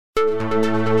Hello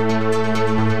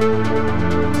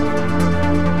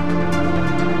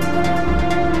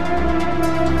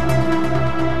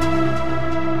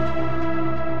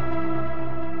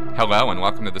and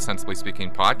welcome to the Sensibly Speaking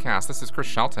podcast. This is Chris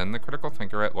Shelton, the critical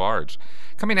thinker at large,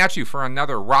 coming at you for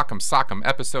another rock'em sock'em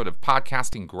episode of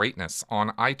podcasting greatness on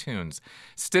iTunes,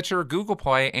 Stitcher, Google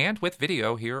Play, and with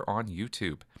video here on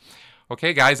YouTube.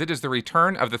 Okay, guys, it is the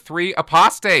return of the three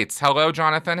apostates. Hello,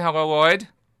 Jonathan. Hello, Lloyd.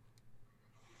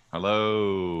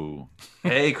 Hello.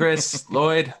 Hey, Chris,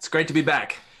 Lloyd. It's great to be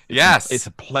back. Yes. It's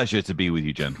a pleasure to be with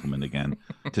you gentlemen again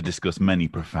to discuss many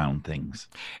profound things.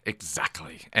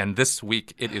 Exactly. And this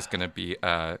week it is going to be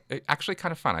actually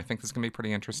kind of fun. I think this is going to be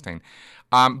pretty interesting.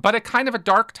 But a kind of a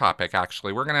dark topic,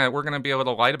 actually. We're gonna be a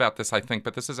little light about this, I think,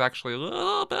 but this is actually a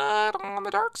little bit on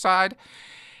the dark side.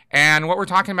 And what we're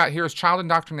talking about here is child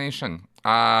indoctrination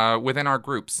within our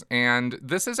groups. And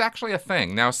this is actually a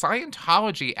thing. Now,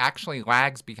 Scientology actually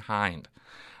lags behind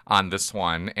on this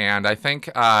one, and I think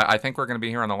we're going to be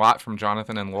hearing a lot from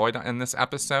Jonathan and Lloyd in this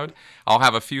episode. I'll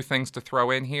have a few things to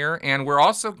throw in here, and we're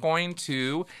also going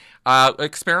to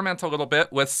experiment a little bit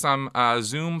with some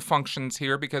Zoom functions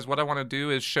here, because what I want to do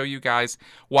is show you guys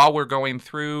while we're going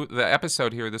through the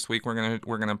episode here this week. We're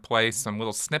gonna play some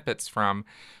little snippets from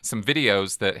some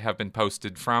videos that have been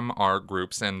posted from our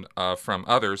groups and from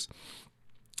others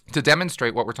to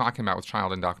demonstrate what we're talking about with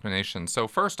child indoctrination. So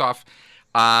first off,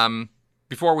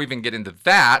 before we even get into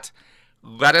that,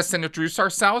 let us introduce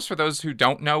ourselves for those who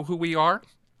don't know who we are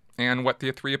and what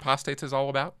the Three Apostates is all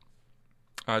about.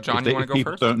 John, you want to go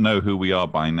people first? Don't know who we are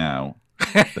by now,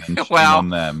 then shame Well, on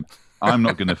them. I'm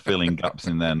not going to fill in gaps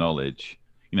in their knowledge.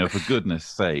 You know, for goodness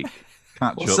sake,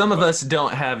 catch up. Some of us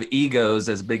don't have egos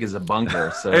as big as a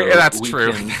bunker, so That's we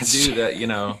true. can do that, you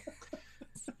know.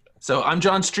 So I'm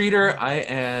John Streeter.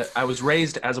 I was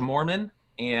raised as a Mormon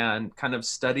and kind of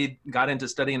got into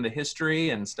studying the history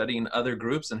and studying other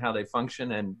groups and how they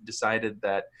function, and decided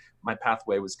that my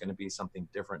pathway was going to be something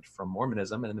different from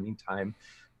Mormonism. And in the meantime,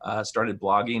 started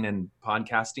blogging and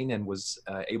podcasting, and was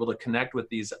able to connect with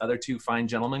these other two fine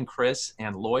gentlemen, Chris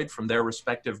and Lloyd, from their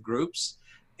respective groups.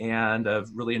 And I've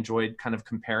really enjoyed kind of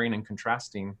comparing and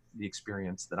contrasting the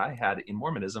experience that I had in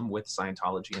Mormonism with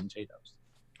Scientology and JDOS.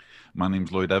 My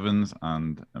name's Lloyd Evans,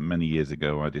 and many years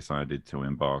ago I decided to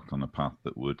embark on a path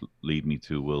that would lead me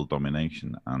to world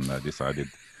domination, and I decided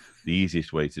the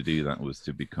easiest way to do that was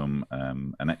to become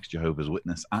an ex-Jehovah's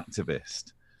Witness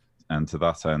activist. And to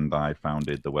that end, I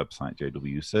founded the website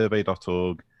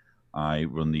jwsurvey.org. I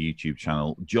run the YouTube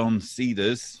channel John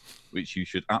Cedars, which you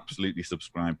should absolutely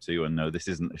subscribe to. And no, this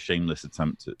isn't a shameless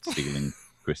attempt at stealing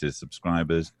Chris's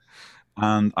subscribers.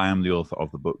 And I am the author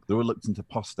of the book The Reluctant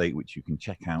Apostate, which you can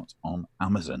check out on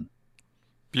Amazon.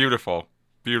 Beautiful.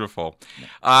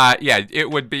 Yeah, it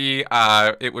would be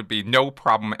no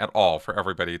problem at all for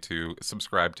everybody to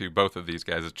subscribe to both of these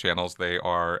guys' channels. They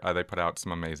put out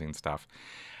some amazing stuff.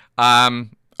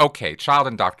 Okay, child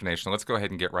indoctrination. Let's go ahead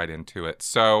and get right into it.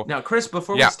 So now, Chris,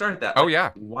 before we start that,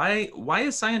 why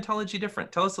is Scientology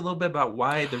different? Tell us a little bit about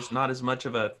why there's not as much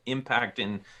of an impact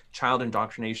in child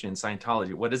indoctrination in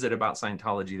Scientology. What is it about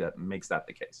Scientology that makes that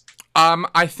the case?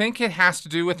 I think it has to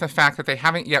do with the fact that they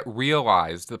haven't yet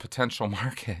realized the potential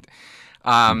market.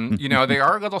 You know, they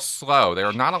are a little slow. There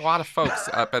are not a lot of folks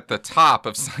up at the top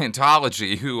of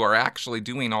Scientology who are actually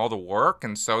doing all the work,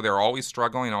 and so they're always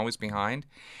struggling, always behind.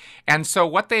 And so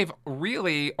what they've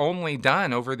really only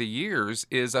done over the years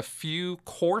is a few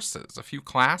courses, a few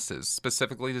classes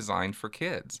specifically designed for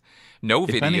kids. No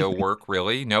video work,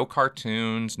 really. No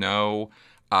cartoons, no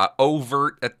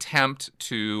overt attempt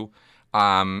to,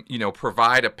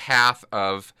 provide a path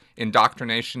of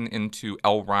indoctrination into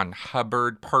L. Ron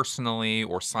Hubbard personally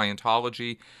or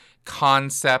Scientology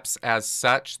concepts as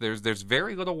such. There's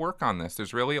very little work on this.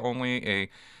 There's really only a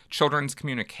children's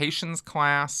communications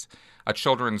class, a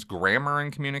children's grammar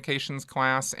and communications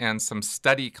class, and some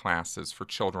study classes for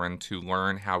children to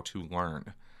learn how to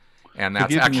learn. And that's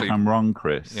Forgive actually, me if I'm wrong,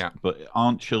 Chris, yeah. But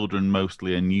aren't children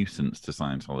mostly a nuisance to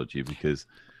Scientology? Because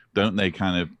don't they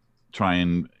kind of try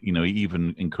and,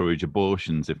 even encourage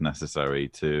abortions if necessary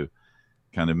to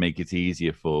kind of make it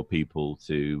easier for people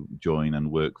to join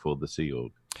and work for the Sea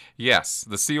Org? Yes,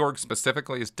 the Sea Org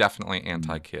specifically is definitely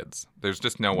anti-kids. There's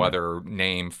just no other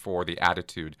name for the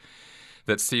attitude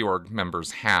that Sea Org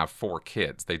members have for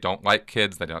kids. They don't like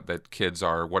kids. That kids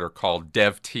are what are called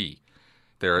dev-T.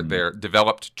 They're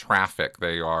developed traffic.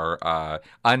 They are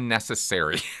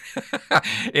unnecessary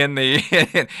in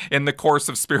the course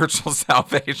of spiritual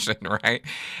salvation, right?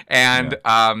 And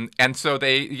so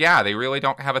they really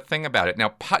don't have a thing about it.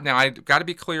 Now I got to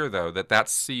be clear though that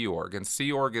that's Sea Org, and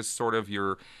Sea Org is sort of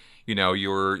your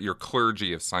your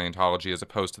clergy of Scientology as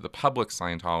opposed to the public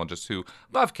Scientologists who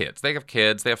love kids. They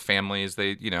have families,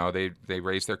 they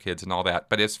raise their kids and all that.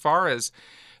 But as far as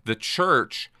the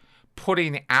church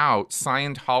putting out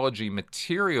Scientology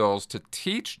materials to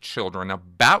teach children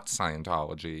about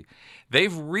Scientology,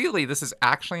 this is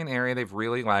actually an area they've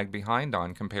really lagged behind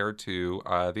on compared to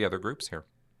the other groups here.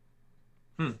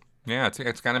 Yeah,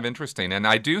 it's kind of interesting. And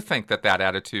I do think that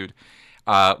attitude,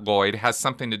 Lloyd, has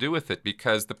something to do with it,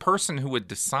 because the person who would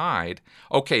decide,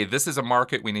 okay, this is a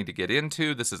market we need to get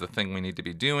into, this is a thing we need to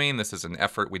be doing, this is an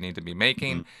effort we need to be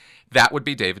making, that would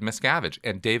be David Miscavige.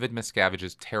 And David Miscavige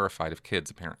is terrified of kids,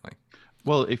 apparently.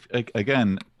 Well, if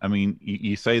again, I mean,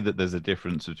 you say that there's a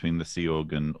difference between the Sea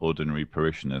Org and ordinary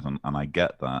parishioners, and I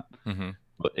get that.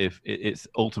 But if it's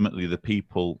ultimately the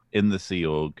people in the Sea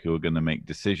Org who are going to make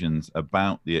decisions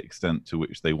about the extent to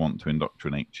which they want to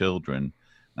indoctrinate children,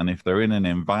 and if they're in an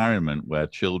environment where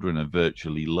children are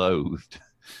virtually loathed,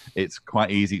 it's quite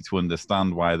easy to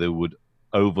understand why they would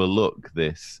overlook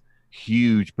this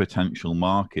huge potential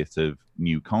market of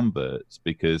new converts.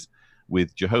 Because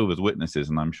with Jehovah's Witnesses,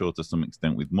 and I'm sure to some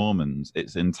extent with Mormons,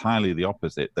 it's entirely the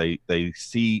opposite. They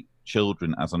see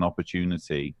children as an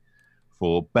opportunity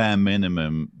for bare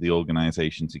minimum the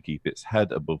organization to keep its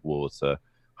head above water,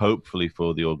 hopefully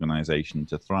for the organization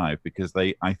to thrive, because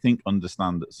they, I think,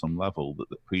 understand at some level that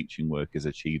the preaching work is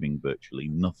achieving virtually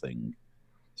nothing.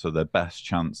 So their best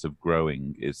chance of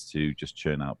growing is to just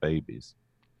churn out babies.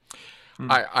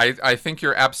 I think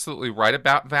you're absolutely right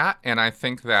about that, and I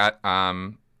think that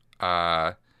the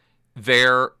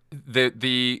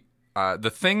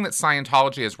thing that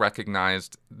Scientology has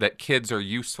recognized that kids are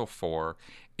useful for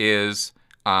is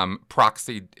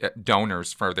proxy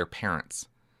donors for their parents,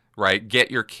 right?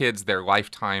 Get your kids their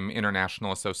lifetime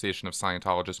International Association of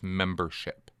Scientologists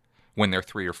membership when they're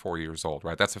 3 or 4 years old,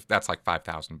 right? That's like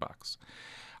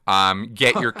 $5,000.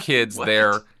 Get your kids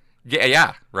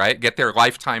right? Get their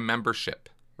lifetime membership,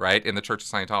 right, in the Church of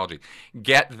Scientology.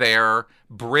 Get their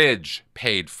bridge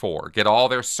paid for. Get all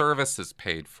their services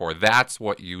paid for. That's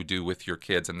what you do with your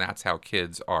kids, and that's how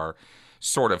kids are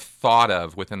sort of thought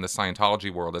of within the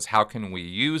Scientology world, is how can we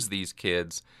use these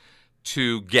kids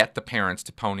to get the parents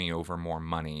to pony over more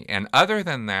money. And other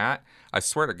than that, I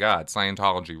swear to God,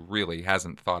 Scientology really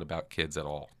hasn't thought about kids at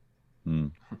all.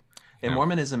 In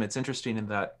Mormonism, it's interesting in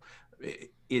that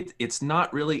it's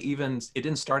not really even, it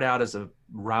didn't start out as a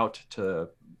route to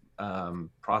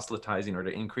proselytizing or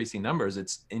to increasing numbers.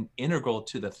 It's integral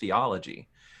to the theology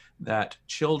that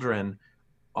children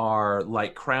are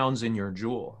like crowns in your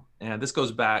jewel. And this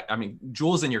goes back, I mean,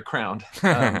 jewels in your crown.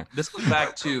 This goes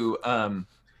back to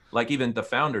like even the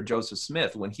founder, Joseph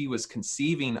Smith, when he was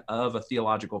conceiving of a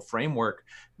theological framework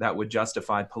that would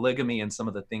justify polygamy and some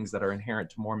of the things that are inherent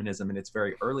to Mormonism in its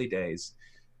very early days.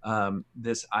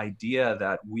 This idea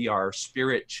that we are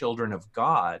spirit children of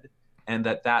God, and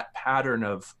that pattern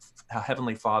of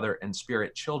Heavenly Father and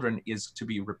spirit children is to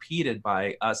be repeated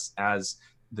by us as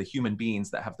the human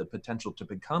beings that have the potential to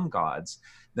become gods,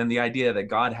 then the idea that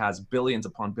God has billions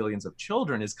upon billions of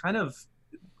children is kind of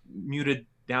muted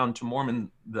down to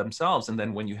Mormon themselves. And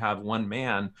then when you have one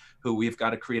man who we've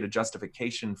got to create a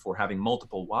justification for having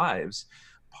multiple wives,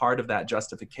 part of that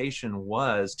justification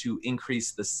was to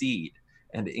increase the seed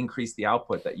and to increase the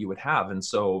output that you would have. And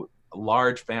so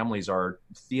large families are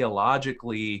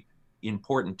theologically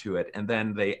important to it. And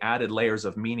then they added layers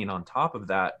of meaning on top of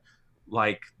that.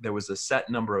 Like there was a set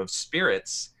number of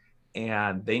spirits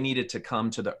and they needed to come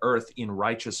to the earth in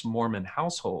righteous Mormon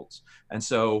households. And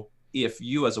so if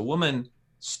you as a woman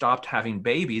stopped having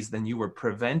babies, then you were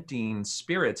preventing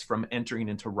spirits from entering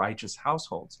into righteous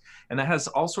households. And that has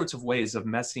all sorts of ways of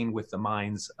messing with the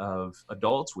minds of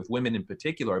adults, with women in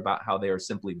particular, about how they are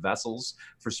simply vessels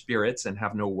for spirits and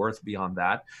have no worth beyond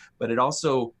that. But it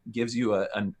also gives you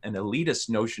an elitist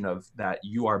notion of that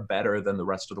you are better than the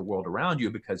rest of the world around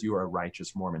you because you are a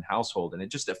righteous Mormon household. And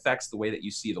it just affects the way that you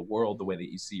see the world, the way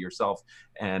that you see yourself.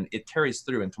 And it carries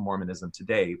through into Mormonism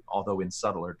today, although in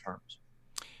subtler terms.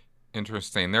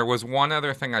 Interesting. There was one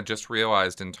other thing I just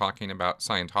realized in talking about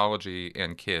Scientology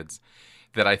and kids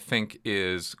that I think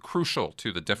is crucial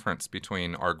to the difference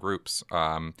between our groups,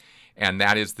 and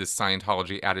that is this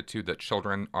Scientology attitude that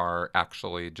children are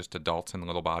actually just adults in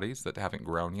little bodies that haven't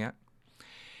grown yet.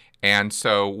 And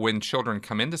so when children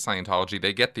come into Scientology,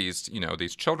 they get these, you know,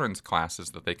 these children's classes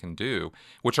that they can do,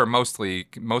 which are mostly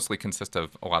consist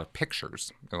of a lot of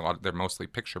pictures. They're mostly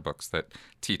picture books that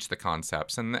teach the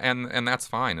concepts, and that's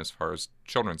fine as far as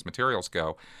children's materials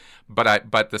go.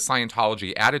 But the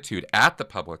Scientology attitude at the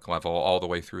public level, all the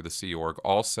way through the Sea Org,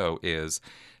 also is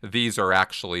these are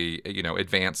actually, you know,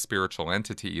 advanced spiritual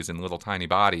entities in little tiny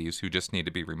bodies who just need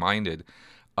to be reminded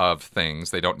of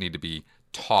things. They don't need to be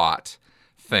taught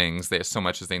things so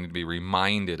much as they need to be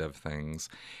reminded of things.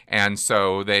 And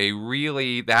so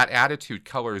that attitude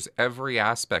colors every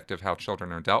aspect of how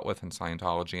children are dealt with in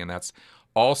Scientology, and that's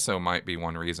also might be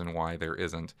one reason why there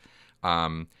isn't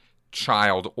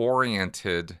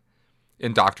child-oriented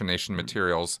indoctrination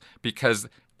materials, because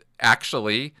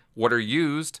actually what are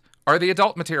used are the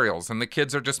adult materials, and the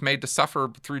kids are just made to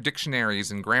suffer through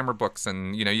dictionaries and grammar books,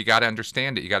 and you know, you got to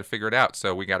understand it, you got to figure it out,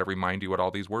 so we got to remind you what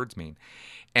all these words mean.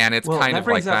 And it's kind of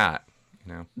like that,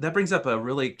 you know. That brings up a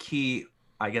really key,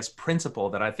 I guess, principle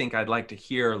that I think I'd like to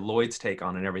hear Lloyd's take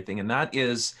on and everything. And that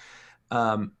is,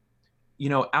 you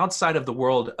know, outside of the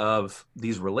world of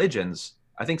these religions,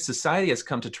 I think society has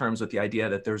come to terms with the idea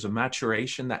that there's a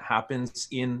maturation that happens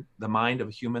in the mind of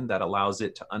a human that allows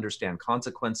it to understand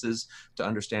consequences, to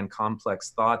understand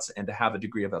complex thoughts, and to have a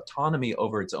degree of autonomy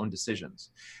over its own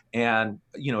decisions. And,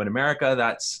 you know, in America,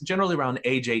 that's generally around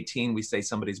age 18, we say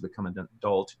somebody's become an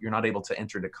adult. You're not able to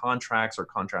enter into contracts, or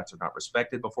contracts are not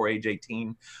respected before age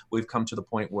 18. We've come to the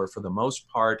point where, for the most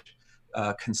part,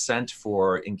 consent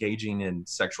for engaging in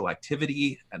sexual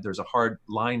activity, there's a hard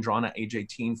line drawn at age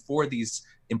 18 for these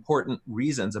important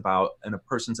reasons about a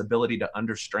person's ability to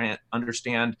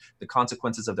understand the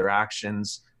consequences of their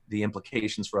actions, the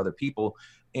implications for other people.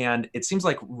 And it seems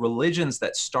like religions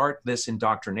that start this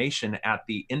indoctrination at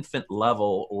the infant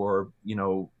level, or, you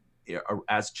know,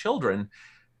 as children,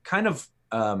 kind of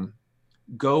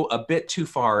go a bit too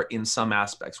far in some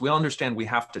aspects. We all understand we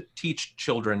have to teach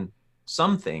children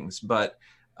some things, but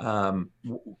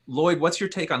Lloyd, what's your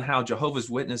take on how Jehovah's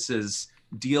Witnesses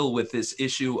deal with this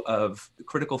issue of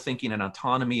critical thinking and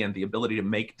autonomy and the ability to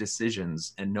make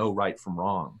decisions and know right from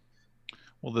wrong?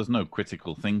 Well, there's no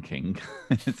critical thinking.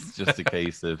 It's just a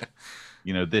case of,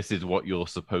 you know, this is what you're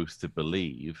supposed to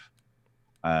believe.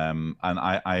 And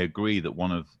I agree that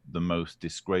one of the most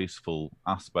disgraceful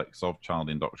aspects of child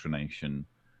indoctrination,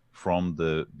 from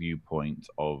the viewpoint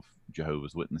of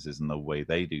Jehovah's Witnesses and the way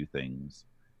they do things,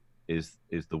 is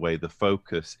the way the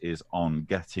focus is on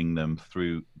getting them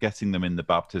in the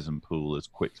baptism pool as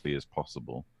quickly as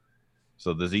possible.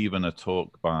 So there's even a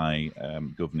talk by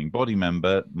governing body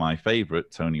member, my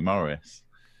favorite, Tony Morris,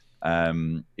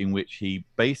 in which he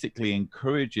basically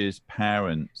encourages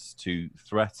parents to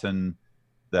threaten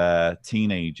their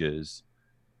teenagers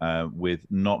with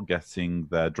not getting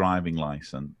their driving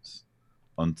license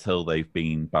until they've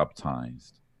been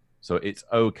baptized. So it's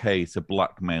okay to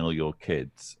blackmail your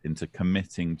kids into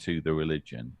committing to the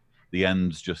religion. The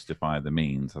ends justify the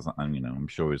means, as I'm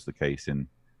sure is the case in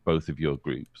both of your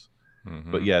groups.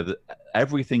 Mm-hmm. But yeah,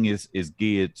 everything is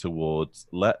geared towards,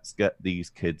 let's get these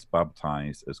kids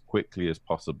baptized as quickly as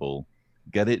possible,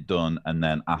 get it done, and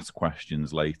then ask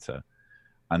questions later.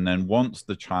 And then once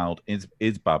the child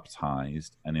is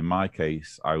baptized, and in my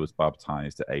case, I was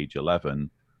baptized at age 11,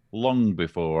 long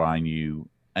before I knew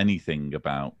anything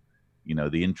about, you know,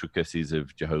 the intricacies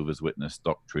of Jehovah's Witness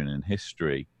doctrine and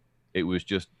history. It was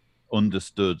just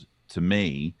understood to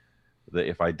me that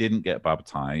if I didn't get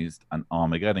baptized and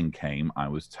Armageddon came, I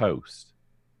was toast.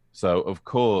 So of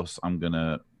course I'm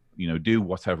gonna, you know, do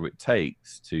whatever it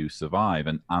takes to survive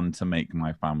and to make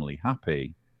my family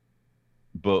happy.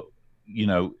 But you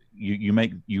know, you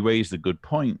raised a good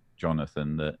point,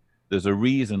 Jonathan, that there's a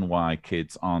reason why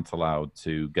kids aren't allowed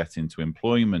to get into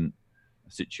employment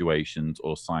situations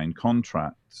or sign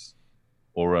contracts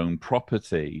or own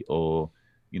property or,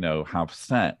 you know, have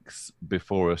sex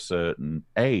before a certain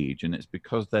age. And it's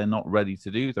because they're not ready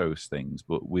to do those things.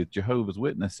 But with Jehovah's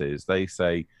Witnesses, they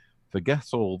say, forget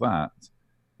all that.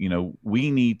 You know,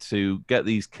 we need to get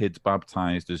these kids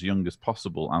baptized as young as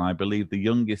possible. And I believe the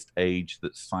youngest age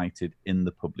that's cited in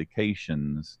the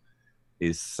publications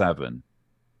is 7.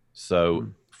 So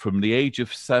from the age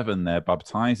of 7, they're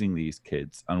baptizing these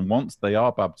kids. And once they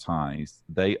are baptized,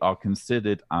 they are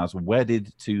considered as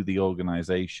wedded to the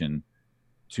organization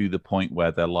to the point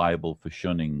where they're liable for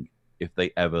shunning if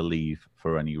they ever leave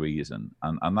for any reason.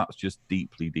 And that's just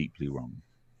deeply, deeply wrong.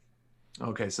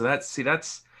 Okay, so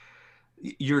that's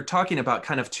you're talking about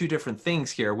kind of two different things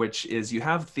here, which is you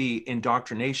have the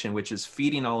indoctrination, which is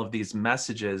feeding all of these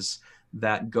messages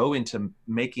that go into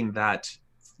making that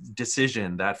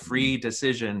decision, that free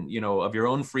decision, of your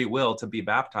own free will to be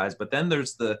baptized. But then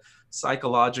there's the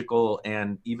psychological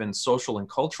and even social and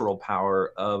cultural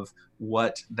power of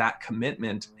what that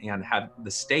commitment and have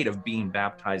the state of being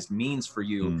baptized means for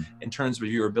you in terms of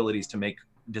your abilities to make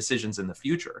decisions in the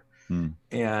future.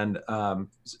 And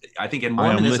I think in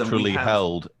Mormonism, I am literally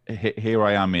held. Here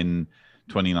I am in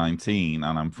 2019,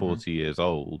 and I'm 40 years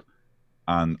old,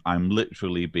 and I'm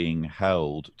literally being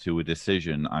held to a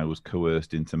decision I was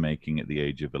coerced into making at the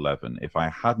age of 11. If I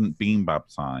hadn't been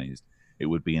baptized, it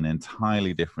would be an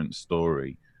entirely different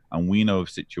story. And we know of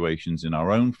situations in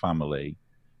our own family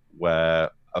where,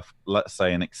 let's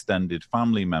say, an extended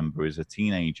family member is a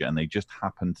teenager and they just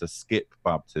happen to skip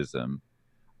baptism,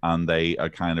 and they are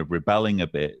kind of rebelling a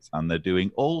bit, and they're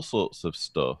doing all sorts of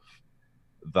stuff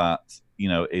that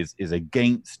is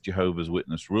against Jehovah's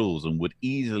Witness rules and would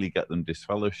easily get them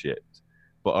disfellowshipped.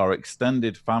 But our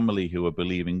extended family who are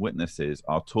believing witnesses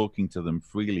are talking to them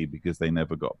freely because they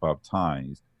never got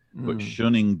baptized, but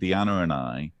shunning Deanna and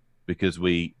I because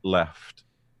we left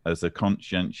as a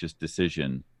conscientious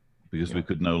decision because we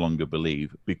could no longer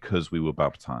believe because we were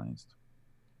baptized.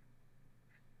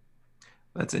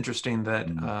 That's interesting that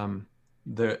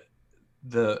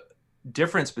the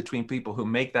difference between people who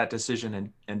make that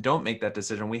decision and don't make that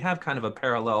decision, we have kind of a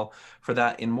parallel for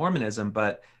that in Mormonism,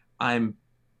 but I'm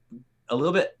a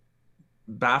little bit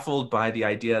baffled by the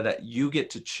idea that you get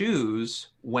to choose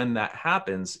when that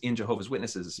happens in Jehovah's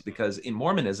Witnesses, because in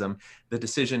Mormonism, the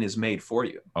decision is made for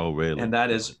you. Oh, really? And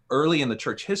that is early in the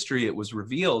church history, it was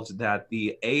revealed that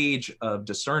the age of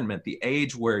discernment, the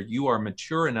age where you are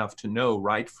mature enough to know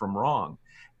right from wrong,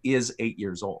 is 8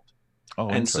 years old. Oh,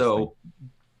 and so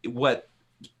what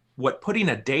putting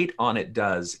a date on it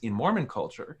does in Mormon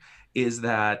culture is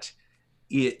that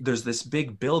there's this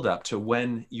big buildup to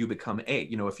when you become 8.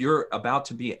 If you're about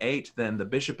to be 8, then the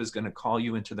bishop is going to call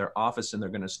you into their office and they're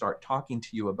going to start talking to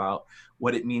you about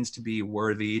what it means to be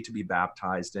worthy to be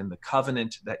baptized and the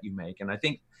covenant that you make. And I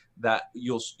think that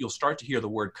you'll start to hear the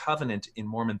word covenant in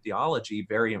Mormon theology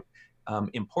very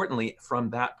importantly from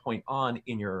that point on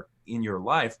in your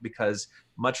life, because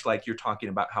much like you're talking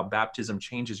about how baptism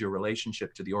changes your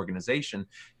relationship to the organization,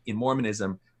 in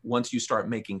Mormonism, once you start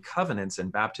making covenants,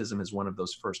 and baptism is one of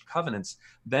those first covenants,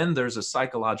 then there's a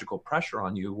psychological pressure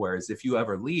on you, whereas if you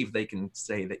ever leave, they can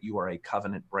say that you are a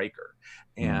covenant breaker.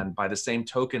 And by the same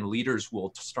token, leaders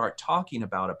will start talking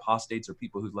about apostates or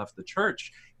people who left the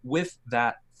church with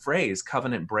that phrase,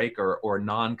 covenant breaker or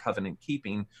non-covenant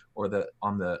keeping, or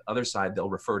on the other side, they'll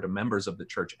refer to members of the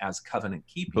church as covenant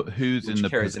keeping. But who's in the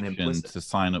position to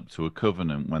sign up to a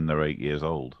covenant when they're 8 years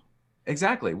old?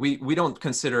 Exactly. We don't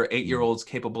consider 8-year-olds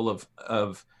capable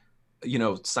of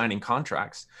signing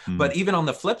contracts. But even on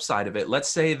the flip side of it, let's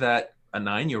say that a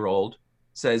 9-year-old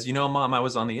says, Mom, I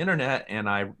was on the internet and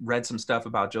I read some stuff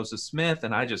about Joseph Smith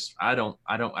and I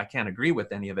can't agree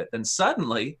with any of it. Then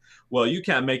suddenly, well, you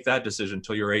can't make that decision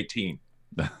until you're 18.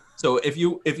 So if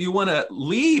you want to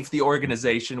leave the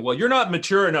organization, well, you're not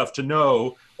mature enough to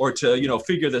know or to,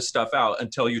 figure this stuff out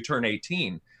until you turn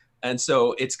 18. And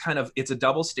so it's a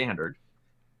double standard.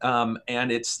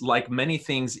 And it's like many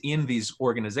things in these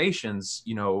organizations,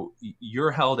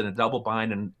 you're held in a double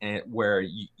bind and where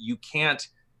you can't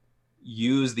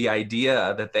use the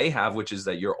idea that they have, which is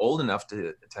that you're old enough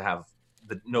to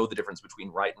know the difference between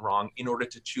right and wrong in order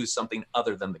to choose something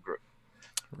other than the group.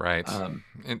 Right.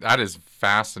 That is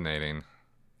fascinating.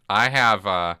 I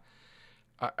have...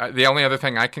 the only other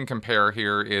thing I can compare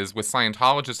here is with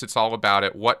Scientologists, it's all about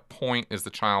at what point is the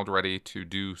child ready to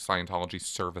do Scientology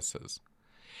services.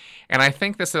 And I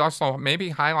think this also maybe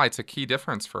highlights a key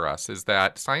difference for us, is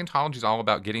that Scientology is all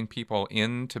about getting people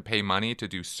in to pay money to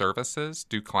do services,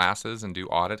 do classes, and do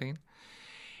auditing.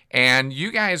 And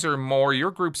you guys are more,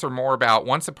 your groups are more about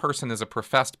once a person is a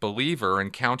professed believer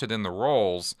and counted in the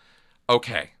rolls,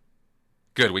 okay,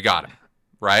 good, we got him.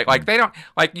 Right? Like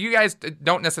you guys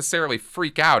don't necessarily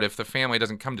freak out if the family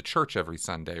doesn't come to church every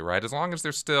Sunday, right? As long as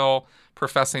they're still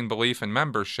professing belief and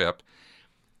membership.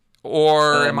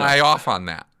 Or am I off on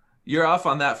that? You're off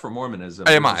on that for Mormonism.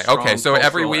 Am I? Okay, so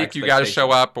every week you got to show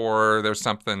up, or there's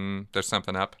something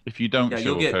up. If you don't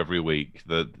show up every week,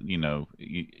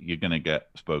 you're going to get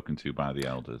spoken to by the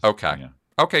elders. Okay. Yeah.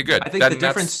 Okay, good. I think the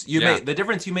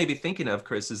difference you may be thinking of,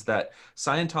 Chris, is that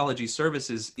Scientology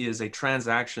services is a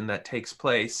transaction that takes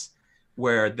place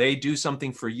where they do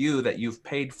something for you that you've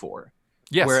paid for.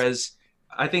 Yes. Whereas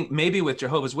I think maybe with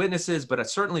Jehovah's Witnesses, but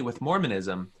certainly with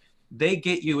Mormonism, they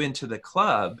get you into the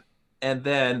club and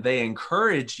then they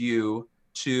encourage you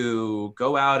to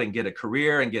go out and get a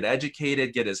career and get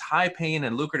educated, get as high paying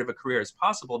and lucrative a career as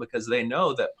possible, because they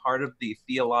know that part of the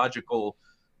theological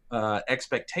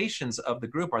expectations of the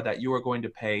group are that you are going to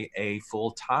pay a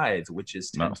full tithe, which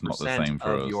is 10% That's not the same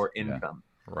for of us. your Yeah. income.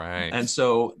 Right. And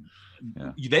so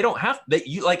Yeah. they don't have that.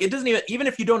 You like, it doesn't even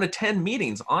if you don't attend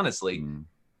meetings, honestly,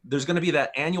 there's going to be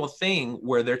that annual thing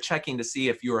where they're checking to see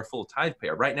if you're a full tithe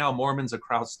payer. Right now, Mormons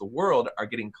across the world are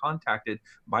getting contacted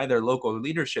by their local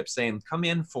leadership saying, come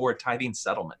in for tithing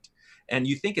settlement. And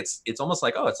you think it's almost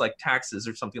like, oh, it's like taxes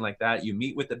or something like that. You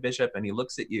meet with the bishop and he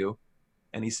looks at you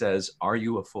and he says, are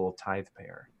you a full tithe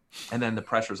payer? And then the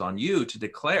pressure's on you to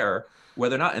declare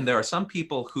whether or not. And there are some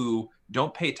people who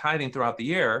don't pay tithing throughout the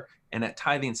year. And at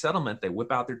tithing settlement, they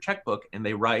whip out their checkbook and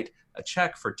they write a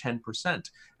check for 10%.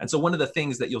 And so one of the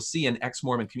things that you'll see in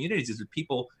ex-Mormon communities is that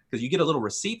people, because you get a little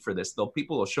receipt for this,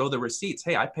 people will show the receipts.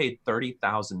 Hey, I paid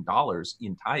 $30,000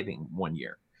 in tithing one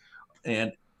year.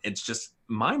 And it's just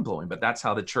mind blowing, but that's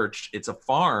how the church, it's a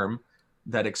farm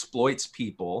that exploits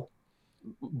people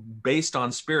based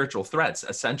on spiritual threats,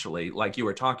 essentially, like you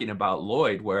were talking about,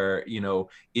 Lloyd, where,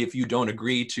 if you don't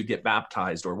agree to get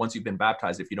baptized, or once you've been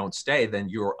baptized, if you don't stay, then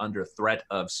you're under threat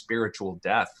of spiritual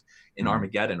death in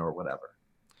Armageddon or whatever.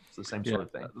 It's the same sort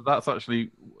of thing. That's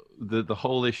actually the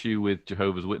whole issue with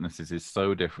Jehovah's Witnesses is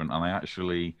so different. And I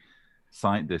actually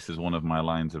cite this as one of my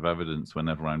lines of evidence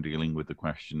whenever I'm dealing with the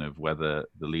question of whether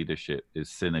the leadership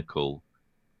is cynical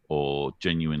or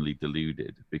genuinely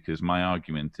deluded, because my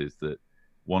argument is that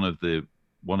one of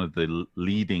the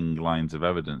leading lines of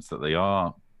evidence that they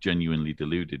are genuinely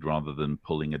deluded rather than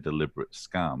pulling a deliberate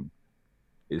scam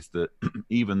is that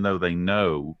even though they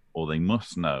know, or they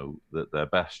must know, that their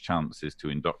best chance is to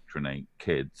indoctrinate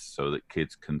kids so that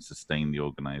kids can sustain the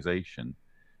organization,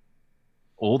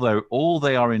 all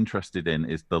they are interested in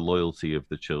is the loyalty of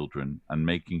the children and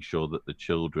making sure that the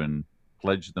children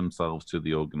pledge themselves to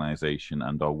the organization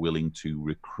and are willing to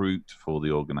recruit for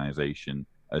the organization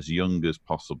as young as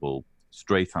possible,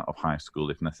 straight out of high school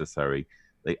if necessary.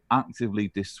 They actively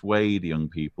dissuade young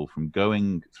people from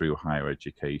going through higher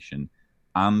education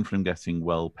and from getting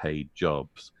well-paid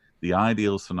jobs. The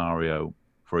ideal scenario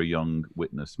for a young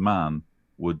witness man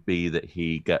would be that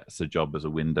he gets a job as a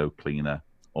window cleaner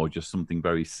or just something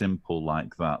very simple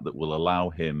like that will allow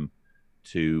him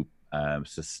to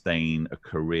sustain a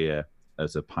career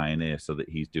as a pioneer, so that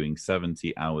he's doing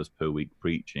 70 hours per week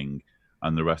preaching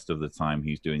and the rest of the time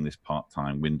he's doing this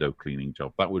part-time window cleaning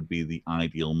job. That would be the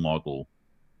ideal model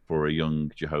for a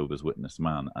young Jehovah's Witness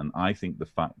man. And I think the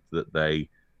fact that they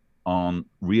aren't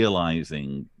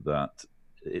realizing that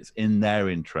it's in their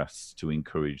interests to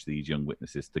encourage these young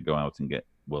witnesses to go out and get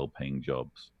well-paying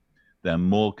jobs. They're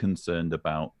more concerned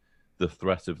about the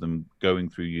threat of them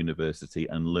going through university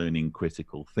and learning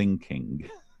critical thinking.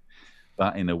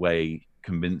 That, in a way,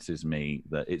 convinces me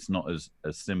that it's not as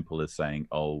simple as saying,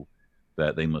 oh,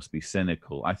 that they must be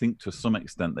cynical. I think to some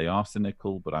extent they are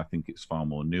cynical, but I think it's far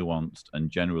more nuanced. And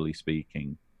generally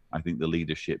speaking, I think the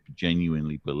leadership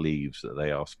genuinely believes that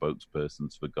they are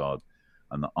spokespersons for God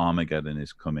and that Armageddon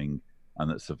is coming,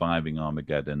 and that surviving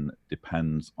Armageddon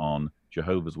depends on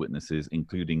Jehovah's Witnesses,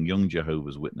 including young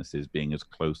Jehovah's Witnesses, being as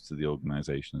close to the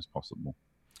organization as possible.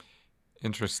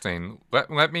 Interesting.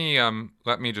 Let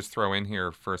me just throw in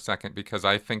here for a second, because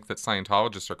I think that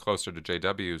Scientologists are closer to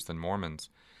JWs than Mormons.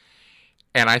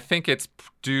 And I think it's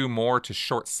due more to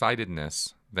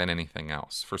short-sightedness than anything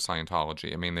else for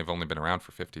Scientology. I mean, they've only been around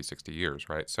for 50, 60 years,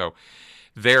 right? So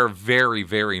they're very,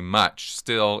 very much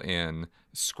still in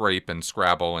scrape and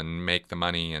scrabble and make the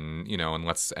money and,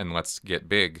 and let's get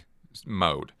big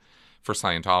mode for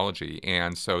Scientology.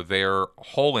 And so their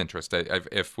whole interest,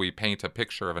 if we paint a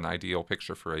picture of an ideal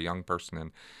picture for a young person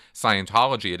in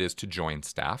Scientology, it is to join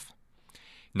staff,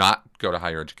 not go to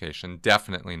higher education,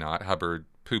 definitely not. Hubbard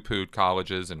poo-pooed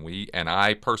colleges, and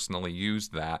I personally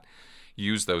used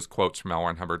those quotes from L.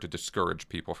 Ron Hubbard to discourage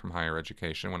people from higher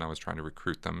education when I was trying to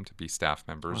recruit them to be staff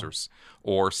members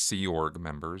or Sea Org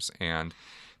members. And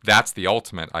that's the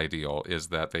ultimate ideal, is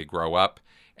that they grow up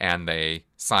and they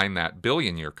sign that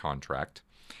billion-year contract,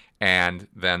 and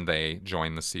then they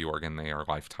join the Sea Org and they are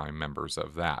lifetime members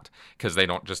of that, because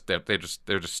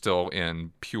they're just still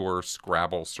in pure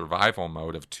Scrabble survival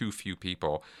mode of too few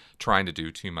people trying to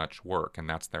do too much work, and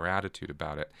that's their attitude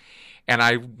about it. And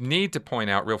I need to point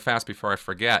out real fast before I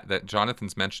forget that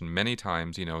Jonathan's mentioned many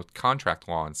times, contract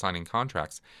law and signing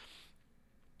contracts.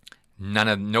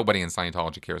 Nobody in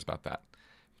Scientology cares about that.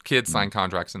 Kids sign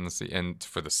contracts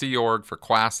for the Sea Org, for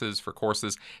classes, for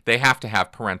courses. They have to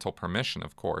have parental permission,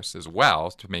 of course, as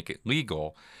well, to make it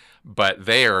legal. But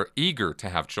they are eager to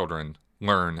have children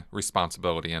learn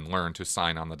responsibility and learn to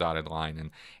sign on the dotted line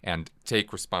and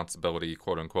take responsibility,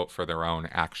 quote unquote, for their own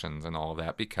actions and all of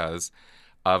that, because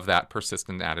of that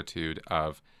persistent attitude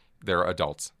of they're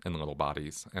adults in little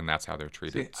bodies, and that's how they're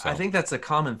treated. See, I think that's a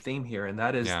common theme here, and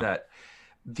that is Yeah. that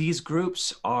these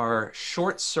groups are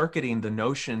short-circuiting the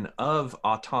notion of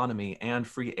autonomy and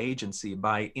free agency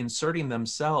by inserting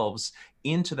themselves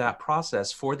into that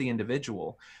process for the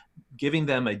individual, giving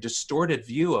them a distorted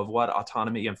view of what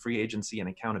autonomy and free agency and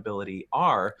accountability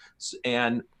are,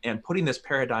 and putting this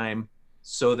paradigm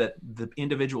so that the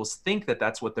individuals think that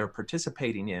that's what they're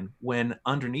participating in, when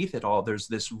underneath it all there's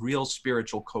this real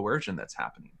spiritual coercion that's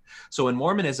happening. So in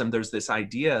Mormonism, there's this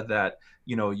idea that,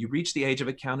 you know, you reach the age of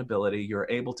accountability, you're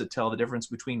able to tell the difference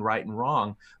between right and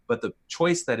wrong, but the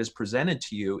choice that is presented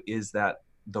to you is that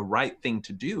the right thing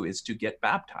to do is to get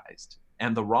baptized,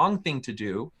 and the wrong thing to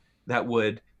do that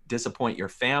would disappoint your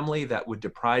family, that would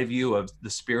deprive you of the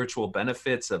spiritual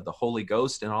benefits of the Holy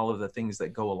Ghost and all of the things that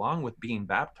go along with being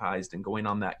baptized and going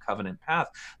on that covenant path,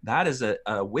 that is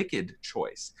a wicked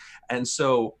choice. And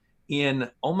so in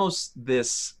almost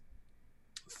this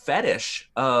fetish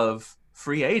of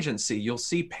free agency, you'll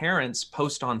see parents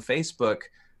post on Facebook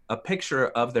a picture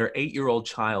of their 8-year-old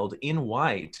child in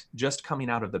white, just coming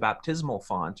out of the baptismal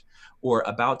font or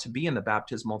about to be in the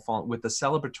baptismal font, with the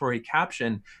celebratory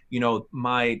caption, you know,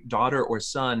 my daughter or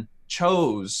son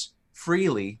chose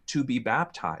freely to be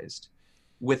baptized.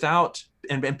 Without,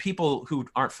 and people who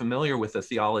aren't familiar with the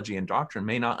theology and doctrine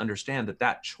may not understand that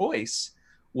that choice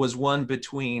was one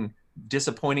between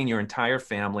disappointing your entire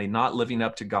family, not living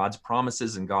up to God's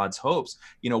promises and God's hopes.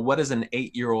 You know, what is an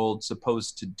 8-year-old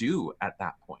supposed to do at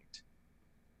that point?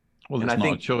 Well, it's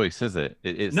not a choice, is it?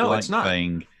 It's no, like it's not.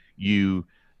 saying you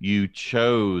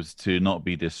chose to not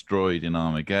be destroyed in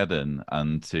Armageddon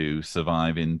and to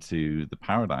survive into the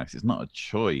paradise. It's not a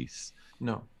choice.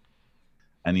 No.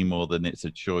 Any more than it's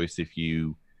a choice if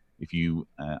you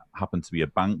happen to be a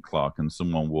bank clerk and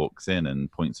someone walks in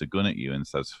and points a gun at you and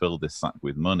says, fill this sack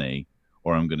with money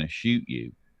or I'm going to shoot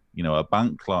you. You know, a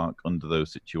bank clerk under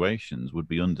those situations would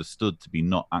be understood to be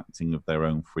not acting of their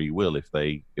own free will if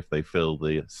they fill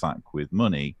the sack with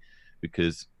money,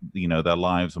 because, you know, their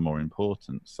lives are more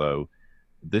important. So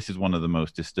this is one of the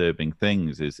most disturbing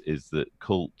things is that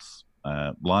cults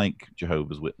like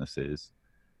Jehovah's Witnesses,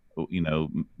 you know,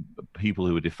 people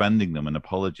who are defending them and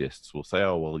apologists will say,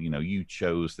 oh, well, you know, you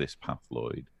chose this path,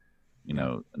 Lloyd. You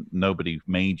know, nobody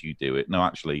made you do it. No,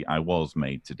 actually, I was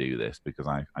made to do this because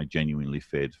I genuinely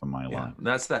feared for my life.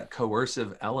 That's that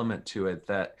coercive element to it,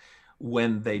 that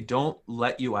when they don't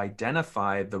let you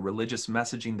identify the religious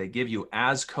messaging they give you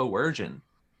as coercion,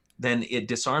 then it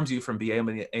disarms you from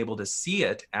being able to see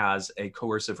it as a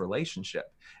coercive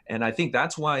relationship. And I think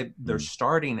that's why they're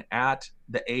starting at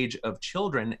the age of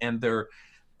children, and they're,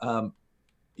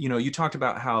 you know, you talked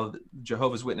about how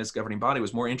Jehovah's Witness governing body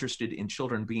was more interested in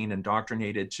children being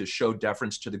indoctrinated to show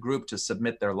deference to the group, to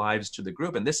submit their lives to the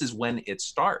group. And this is when it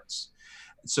starts.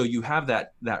 So you have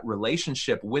that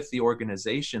relationship with the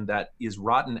organization that is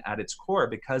rotten at its core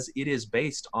because it is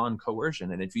based on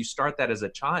coercion. And if you start that as a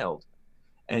child,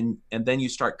 and then you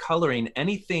start coloring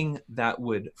anything that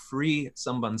would free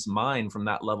someone's mind from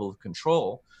that level of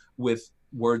control with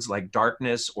words like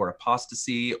darkness or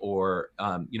apostasy or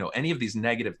you know, any of these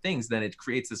negative things, then it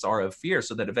creates this aura of fear,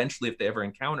 so that eventually if they ever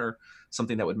encounter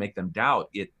something that would make them doubt,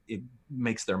 it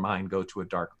makes their mind go to a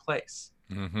dark place.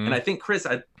 And I think, Chris,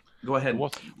 go ahead.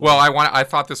 Well, I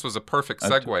thought this was a perfect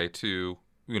segue to,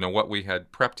 you know, what we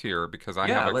had prepped here, because I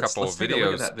have a couple of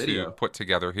videos to put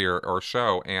together here or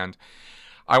show, and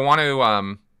I want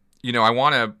to, you know, I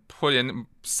want to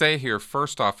say here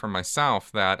first off for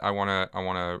myself that I want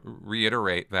to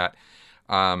reiterate that,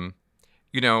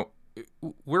 you know,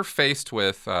 we're faced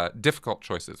with difficult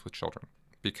choices with children,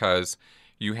 because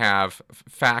you have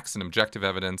facts and objective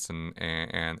evidence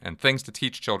and things to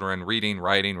teach children, reading,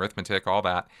 writing, arithmetic, all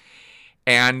that.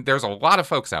 And there's a lot of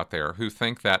folks out there who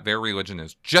think that their religion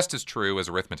is just as true as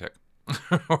arithmetic.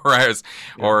 or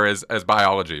as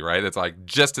biology, right? It's like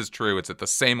just as true. It's at the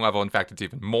same level. In fact, it's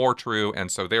even more true.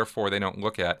 And so therefore they don't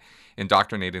look at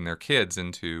indoctrinating their kids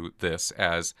into this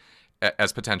as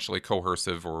potentially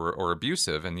coercive or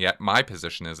abusive. And yet my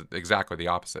position is exactly the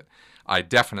opposite. I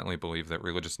definitely believe that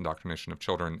religious indoctrination of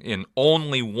children in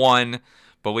only one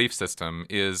belief system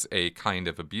is a kind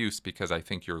of abuse, because I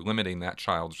think you're limiting that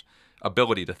child's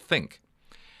ability to think.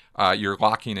 You're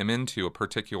locking him into a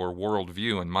particular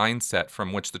worldview and mindset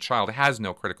from which the child has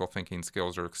no critical thinking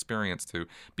skills or experience to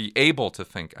be able to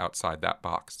think outside that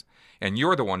box. And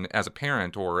you're the one, as a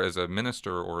parent or as a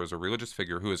minister or as a religious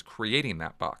figure, who is creating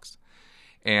that box.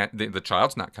 And the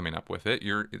child's not coming up with it.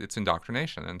 It's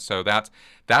indoctrination. And so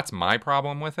that's my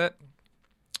problem with it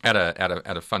at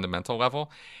a fundamental level.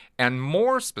 And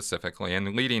more specifically,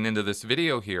 and leading into this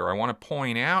video here, I want to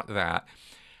point out that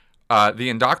the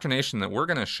indoctrination that we're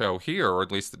going to show here, or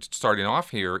at least starting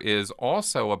off here, is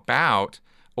also about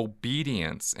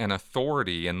obedience and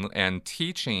authority, and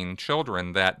teaching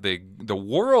children that the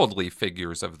worldly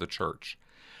figures of the church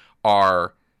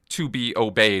are to be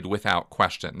obeyed without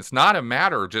question. It's not a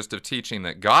matter just of teaching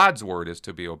that God's word is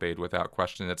to be obeyed without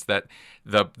question. It's that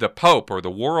the Pope or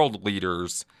the world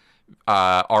leaders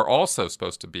are also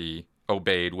supposed to be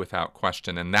obeyed without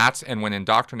question. And when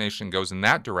indoctrination goes in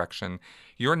that direction,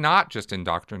 you're not just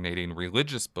indoctrinating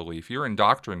religious belief, you're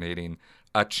indoctrinating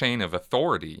a chain of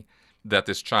authority that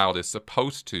this child is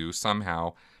supposed to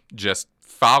somehow just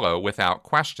follow without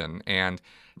question. And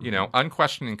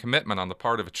unquestioning commitment on the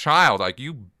part of a child, like,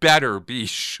 you better be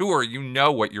sure you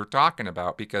know what you're talking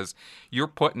about, because you're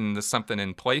putting something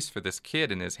in place for this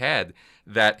kid in his head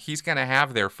that he's going to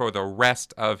have there for the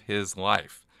rest of his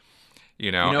life.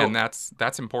 And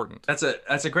that's important. That's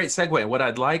a great segue. What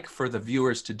I'd like for the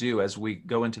viewers to do as we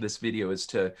go into this video is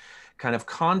to kind of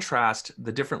contrast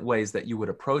the different ways that you would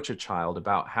approach a child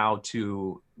about how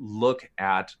to look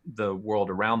at the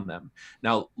world around them.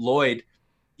 Now, Lloyd,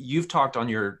 you've talked on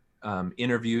your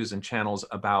interviews and channels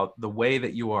about the way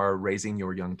that you are raising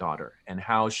your young daughter and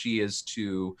how she is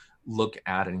to look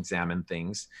at and examine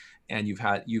things. And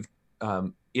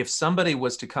if somebody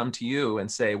was to come to you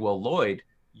and say, well, Lloyd,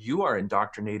 you are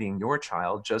indoctrinating your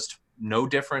child just no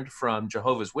different from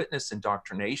Jehovah's Witness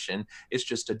indoctrination. It's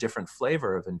just a different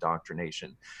flavor of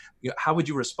indoctrination. How would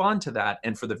you respond to that?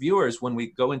 And for the viewers, when we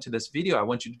go into this video, I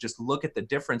want you to just look at the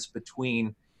difference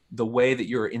between the way that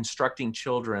you're instructing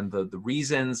children, the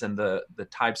reasons and the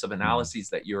types of analyses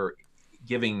that you're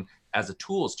giving as a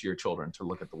tools to your children to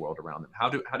look at the world around them. How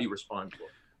do you respond to it?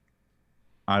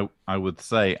 I would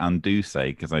say, and do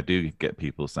say, because I do get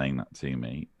people saying that to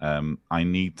me, I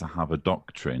need to have a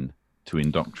doctrine to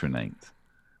indoctrinate.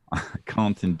 I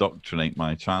can't indoctrinate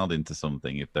my child into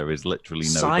something if there is literally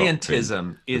no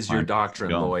Scientism is your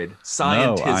doctrine, Lloyd.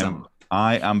 Scientism. No,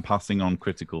 I am passing on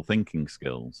critical thinking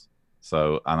skills.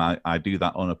 So, and I do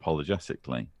that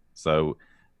unapologetically. So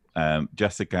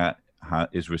Jessica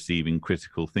is receiving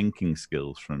critical thinking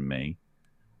skills from me.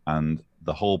 And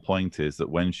the whole point is that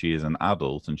when she is an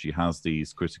adult and she has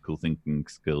these critical thinking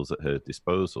skills at her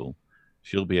disposal,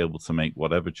 she'll be able to make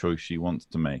whatever choice she wants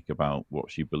to make about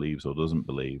what she believes or doesn't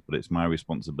believe. But it's my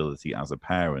responsibility as a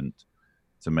parent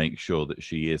to make sure that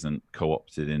she isn't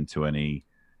co-opted into any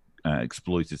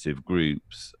exploitative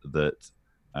groups that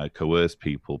coerce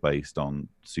people based on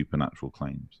supernatural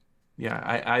claims. Yeah,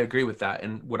 I agree with that.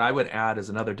 And what I would add as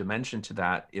another dimension to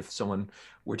that, if someone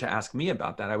were to ask me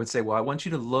about that, I would say, well, I want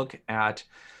you to look at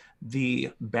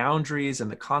the boundaries and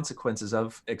the consequences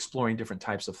of exploring different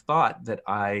types of thought that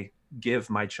I give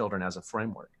my children as a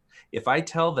framework. If I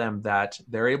tell them that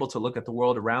they're able to look at the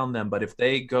world around them, but if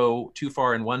they go too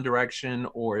far in one direction,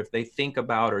 or if they think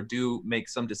about or do make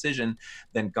some decision,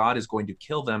 then God is going to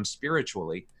kill them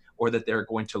spiritually, or that they're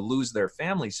going to lose their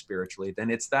family spiritually, then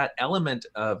it's that element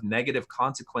of negative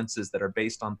consequences that are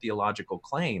based on theological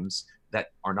claims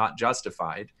that are not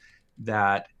justified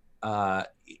that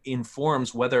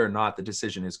informs whether or not the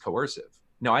decision is coercive.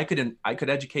 Now, I could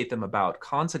educate them about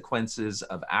consequences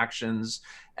of actions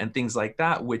and things like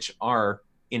that, which are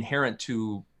inherent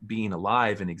to being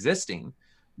alive and existing.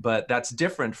 But that's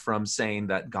different from saying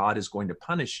that God is going to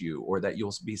punish you, or that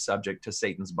you'll be subject to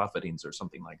Satan's buffetings or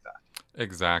something like that.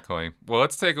 Exactly. Well,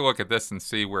 let's take a look at this and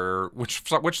see which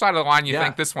side of the line you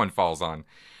think this one falls on.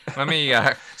 Let me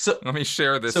let me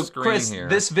share this screen Chris, here.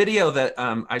 This video that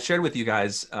I shared with you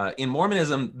guys, in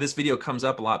Mormonism, this video comes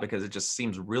up a lot because it just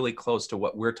seems really close to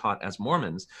what we're taught as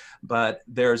Mormons. But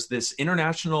there's this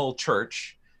international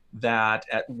church that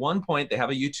at one point, they have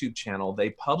a YouTube channel.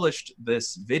 They published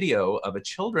this video of a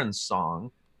children's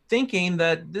song, thinking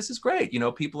that this is great.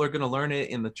 People are going to learn it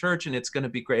in the church and it's going to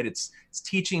be great. It's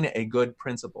teaching a good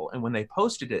principle. And when they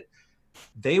posted it,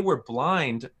 they were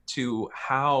blind to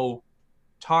how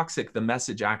toxic the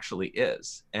message actually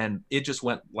is. And it just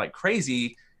went like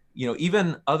crazy.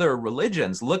 Even other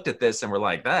religions looked at this and were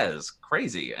like, that is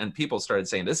crazy. And people started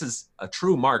saying this is a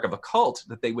true mark of a cult,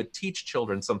 that they would teach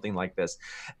children something like this.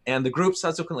 And the group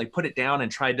subsequently put it down and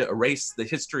tried to erase the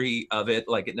history of it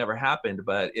like it never happened,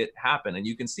 but it happened. And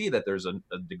you can see that there's a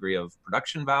degree of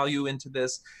production value into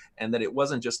this, and that it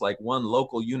wasn't just like one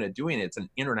local unit doing it. It's an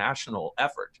international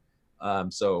effort.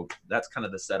 So that's kind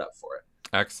of the setup for it.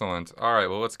 Excellent. All right,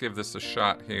 well, let's give this a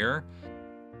shot here.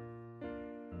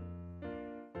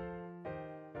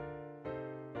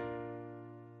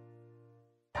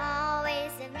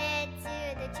 Always submit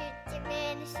to the church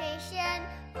administration,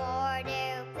 for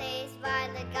their place by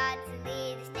the God to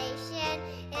lead the station.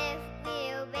 If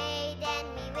we obey, then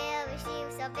we will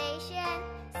receive salvation.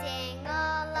 Sing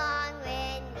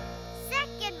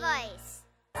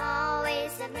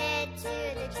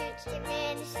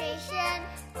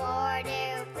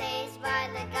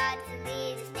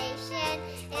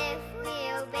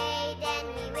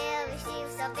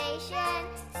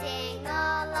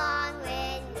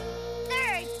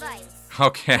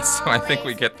Okay, so I think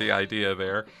we get the idea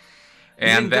there. You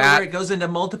didn't And go where that, it goes into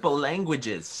multiple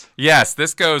languages. yes,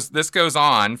 this goes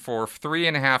on for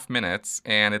 3.5 minutes,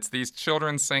 and it's these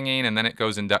children singing, and then it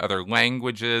goes into other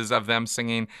languages of them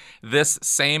singing this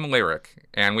same lyric.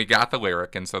 And we got the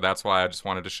lyric, and so that's why I just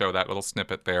wanted to show that little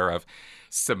snippet there of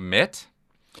submit.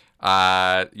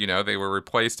 They were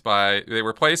placed by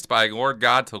Lord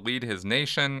God to lead his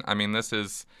nation. I mean, this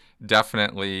is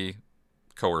definitely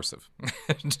coercive.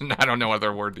 I don't know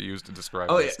other word to use to describe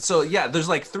this. So there's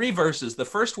like 3 verses. The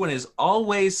first one is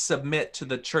always submit to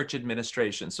the church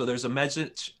administration. So there's a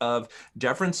message of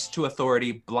deference to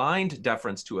authority, blind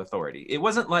deference to authority. It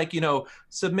wasn't like,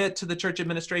 submit to the church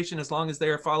administration as long as they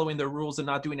are following their rules and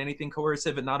not doing anything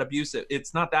coercive and not abusive.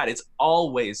 It's not that. It's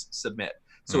always submit.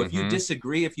 So if you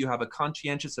disagree, if you have a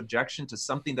conscientious objection to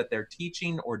something that they're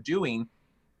teaching or doing,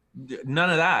 none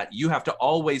of that. You have to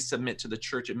always submit to the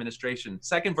church administration.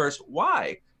 Second verse,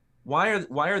 why? Why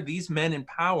are these men in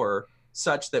power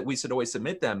such that we should always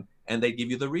submit them? And they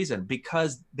give you the reason.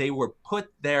 Because they were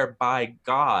put there by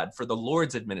God for the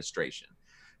Lord's administration.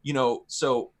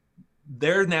 So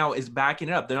there now is backing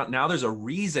it up. Now there's a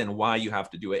reason why you have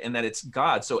to do it, and that it's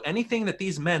God. So anything that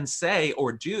these men say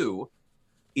or do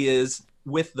is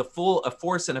with the full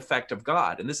force and effect of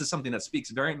God. And this is something that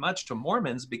speaks very much to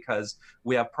Mormons, because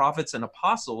we have prophets and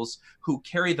apostles who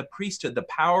carry the priesthood, the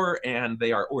power, and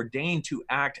they are ordained to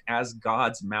act as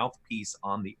God's mouthpiece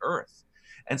on the earth.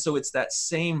 And so it's that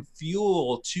same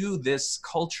fuel to this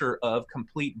culture of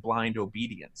complete blind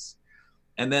obedience.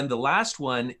 And then the last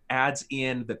one adds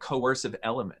in the coercive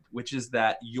element, which is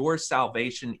that your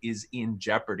salvation is in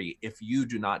jeopardy if you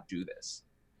do not do this.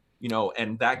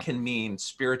 And that can mean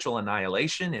spiritual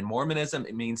annihilation. In Mormonism,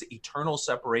 it means eternal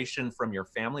separation from your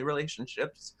family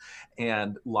relationships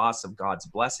and loss of God's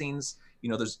blessings.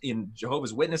 There's in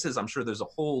Jehovah's Witnesses, I'm sure there's a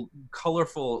whole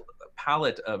colorful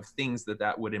palette of things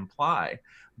that would imply.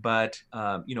 But,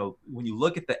 when you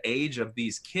look at the age of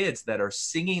these kids that are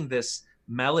singing this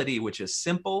melody, which is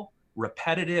simple,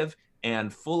 repetitive,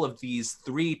 and full of these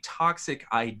 3 toxic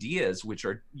ideas, which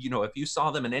are, if you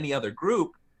saw them in any other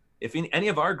group, if any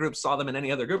of our groups saw them in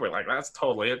any other group, we're like, that's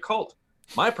totally a cult.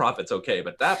 My prophet's okay,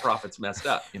 but that prophet's messed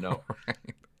up, Right.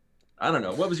 I don't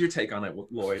know. What was your take on it,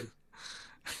 Lloyd?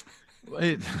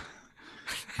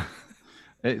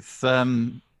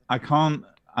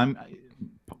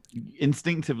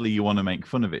 Instinctively you want to make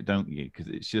fun of it, don't you? Because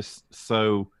it's just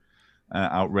so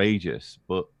outrageous.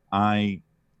 But I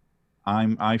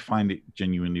find it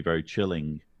genuinely very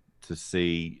chilling to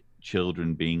see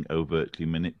children being overtly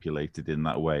manipulated in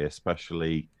that way,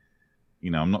 especially,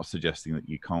 I'm not suggesting that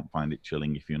you can't find it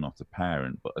chilling if you're not a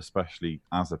parent, but especially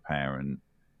as a parent,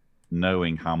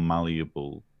 knowing how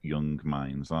malleable young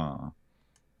minds are,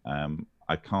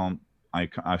 I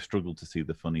struggle to see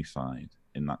the funny side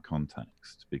in that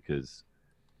context, because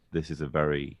this is a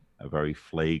very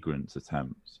flagrant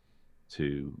attempt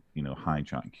to,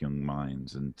 hijack young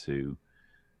minds and to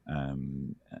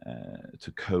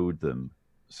code them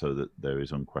so that there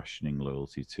is unquestioning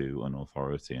loyalty to an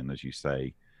authority. And as you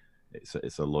say,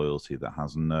 it's a loyalty that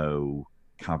has no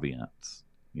caveats.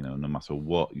 No matter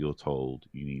what you're told,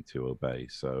 you need to obey.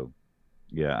 So,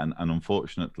 yeah, and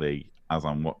unfortunately, as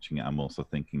I'm watching it, I'm also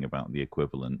thinking about the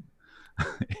equivalent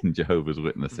in Jehovah's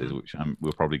Witnesses, which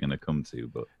we're probably going to come to.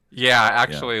 But yeah,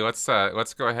 actually, let's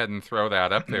go ahead and throw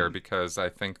that up there, because I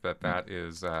think that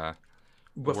is.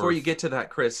 Before you get to that,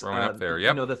 Chris, up there.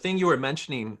 Yep. The thing you were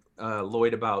mentioning,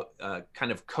 Lloyd, about kind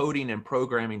of coding and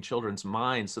programming children's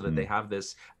minds so that they have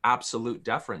this absolute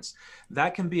deference,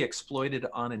 that can be exploited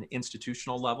on an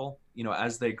institutional level.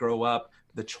 As they grow up,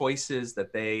 the choices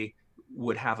that they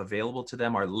would have available to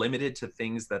them are limited to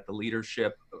things that the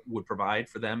leadership would provide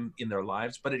for them in their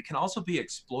lives. But it can also be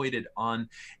exploited on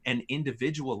an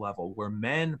individual level, where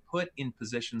men put in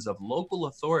positions of local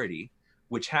authority,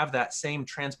 which have that same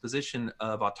transposition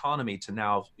of autonomy to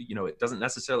now, it doesn't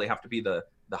necessarily have to be the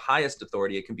highest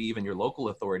authority. It can be even your local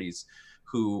authorities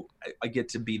who get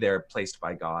to be there placed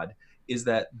by God, is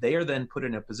that they are then put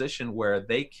in a position where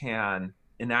they can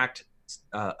enact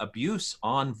abuse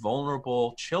on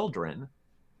vulnerable children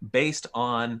based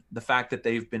on the fact that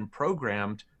they've been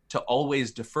programmed to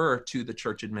always defer to the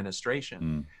church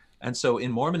administration. And so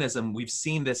in Mormonism, we've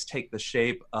seen this take the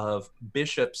shape of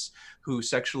bishops who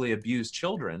sexually abuse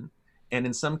children, and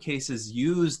in some cases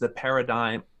use the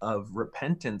paradigm of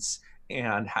repentance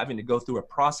and having to go through a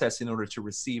process in order to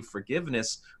receive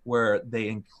forgiveness, where they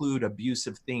include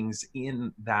abusive things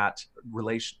in that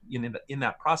relation, in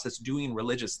that process, doing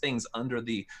religious things under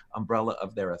the umbrella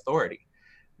of their authority.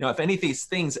 Now, if any of these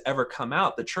things ever come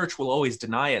out, the church will always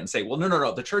deny it and say, well,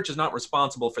 no, the church is not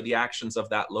responsible for the actions of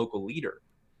that local leader.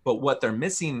 But what they're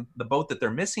missing, the boat that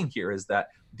they're missing here, is that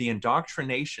the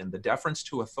indoctrination, the deference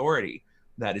to authority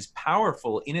that is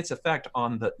powerful in its effect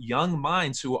on the young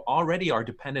minds who already are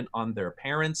dependent on their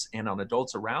parents and on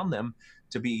adults around them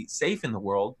to be safe in the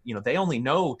world. They only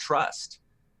know trust.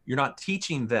 You're not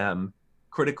teaching them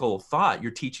critical thought.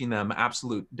 You're teaching them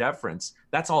absolute deference.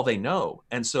 That's all they know.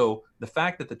 And so the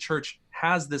fact that the church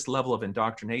has this level of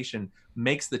indoctrination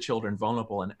makes the children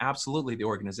vulnerable, and absolutely the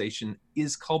organization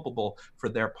is culpable for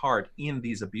their part in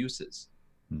these abuses.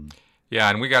 Yeah,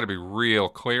 and we got to be real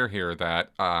clear here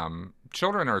that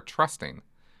children are trusting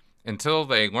until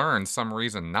they learn some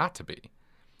reason not to be.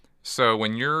 So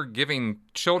when you're giving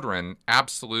children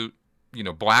absolute,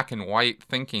 black and white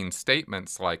thinking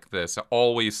statements like this,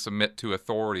 always submit to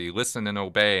authority, listen and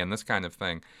obey, and this kind of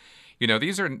thing,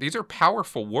 these are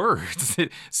powerful words.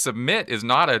 Submit is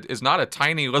not a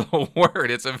tiny little word.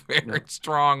 It's a very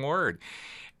strong word.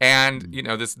 And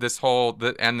this whole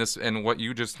and what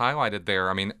you just highlighted there.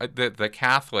 I mean, the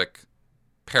Catholic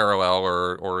parallel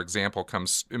or example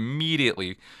comes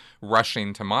immediately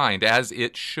rushing to mind, as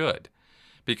it should.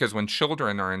 Because when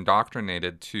children are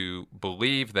indoctrinated to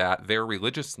believe that their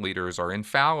religious leaders are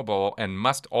infallible and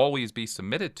must always be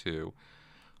submitted to,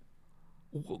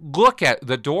 look at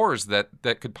the doors that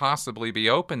could possibly be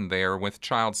opened there with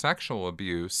child sexual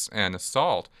abuse and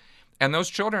assault. And those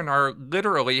children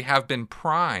have been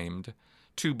primed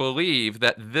to believe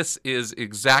that this is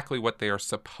exactly what they are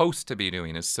supposed to be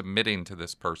doing, is submitting to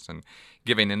this person,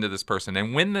 giving into this person.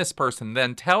 And when this person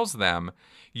then tells them,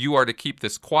 you are to keep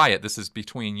this quiet, this is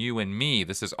between you and me,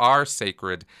 this is our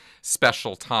sacred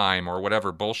special time, or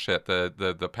whatever bullshit the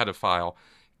pedophile,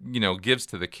 gives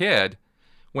to the kid,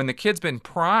 when the kid's been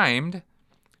primed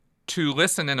to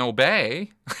listen and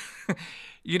obey,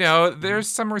 there's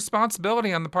some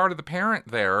responsibility on the part of the parent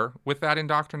there with that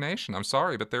indoctrination. I'm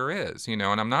sorry, but there is, and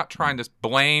I'm not trying to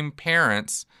blame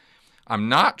parents. I'm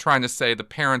not trying to say the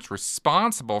parent's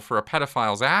responsible for a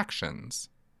pedophile's actions.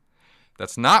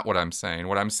 That's not what I'm saying.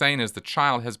 What I'm saying is the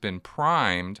child has been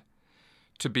primed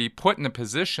to be put in a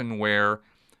position where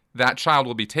that child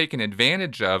will be taken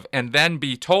advantage of and then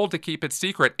be told to keep it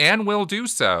secret, and will do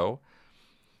so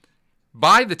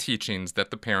by the teachings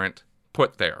that the parent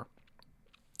put there.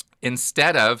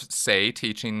 Instead of, say,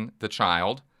 teaching the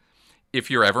child,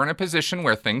 if you're ever in a position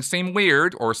where things seem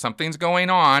weird or something's going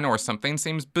on or something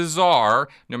seems bizarre,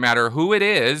 no matter who it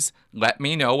is, let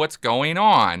me know what's going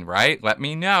on, right? Let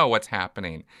me know what's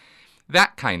happening.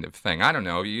 That kind of thing. I don't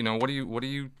know. What do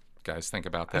you guys think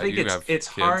about that? I think it's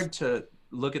hard to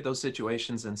look at those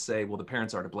situations and say, well, the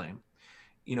parents are to blame.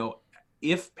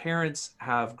 If parents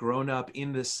have grown up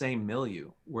in this same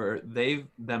milieu where they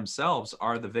themselves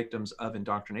are the victims of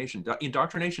indoctrination,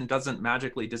 indoctrination doesn't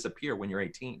magically disappear when you're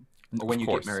 18 or when you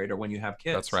get married or when you have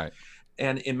kids. That's right.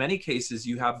 And in many cases,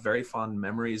 you have very fond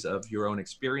memories of your own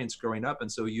experience growing up.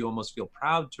 And so you almost feel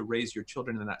proud to raise your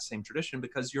children in that same tradition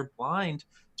because you're blind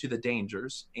to the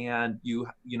dangers, and you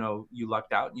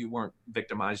lucked out and you weren't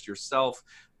victimized yourself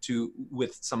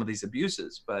with some of these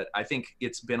abuses. But I think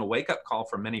it's been a wake-up call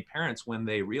for many parents when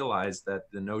they realize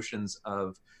that the notions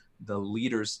of the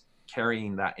leaders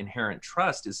carrying that inherent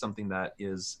trust is something that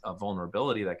is a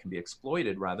vulnerability that can be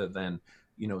exploited rather than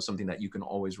something that you can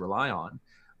always rely on.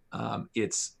 I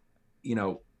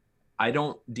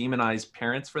don't demonize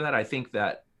parents for that. I think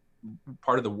that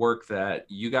part of the work that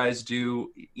you guys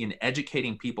do in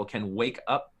educating people can wake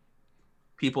up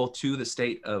people to the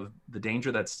state of the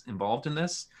danger that's involved in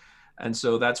this. And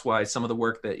so that's why some of the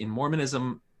work that in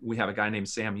Mormonism, we have a guy named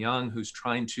Sam Young who's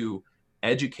trying to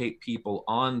educate people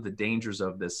on the dangers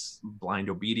of this blind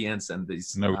obedience and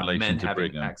these men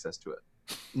having Brigham. Access to it.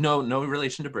 No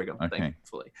relation to Brigham, okay.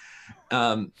 Thankfully.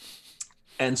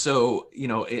 And so,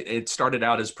 it started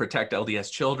out as Protect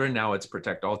LDS Children. Now it's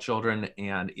Protect All Children.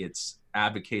 And it's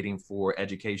advocating for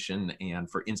education and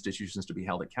for institutions to be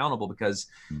held accountable because,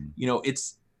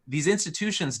 these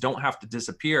institutions don't have to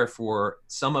disappear for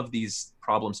some of these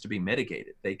problems to be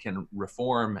mitigated. They can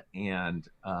reform and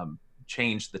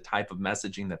change the type of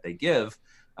messaging that they give.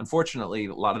 Unfortunately,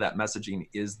 a lot of that messaging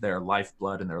is their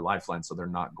lifeblood and their lifeline, so they're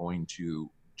not going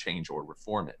to change or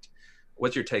reform it.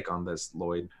 What's your take on this,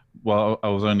 Lloyd? Well, I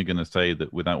was only going to say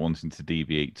that without wanting to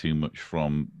deviate too much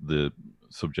from the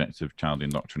subject of child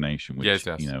indoctrination, which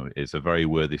is a very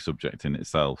worthy subject in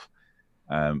itself.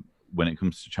 When it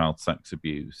comes to child sex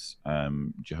abuse,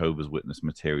 Jehovah's Witness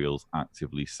materials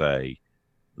actively say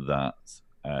that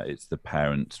it's the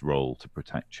parents' role to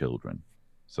protect children.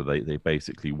 So they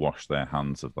basically wash their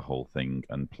hands of the whole thing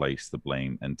and place the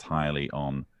blame entirely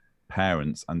on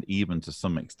parents and even to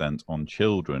some extent on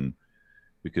children,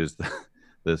 because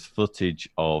there's footage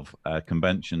of a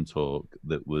convention talk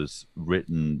that was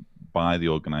written by the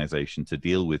organization to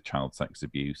deal with child sex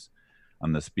abuse.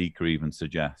 And the speaker even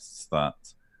suggests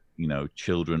that, you know,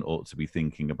 children ought to be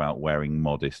thinking about wearing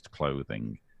modest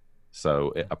clothing.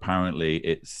 So apparently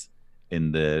it's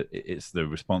the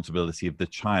responsibility of the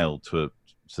child to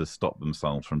stop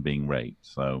themselves from being raped.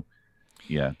 So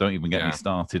yeah, don't even get me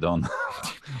started on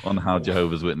how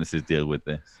Jehovah's Witnesses deal with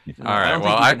this. No, I don't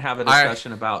think you can have a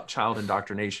discussion about child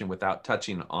indoctrination without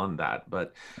touching on that.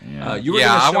 But you were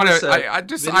going to show us I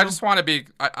just want to be.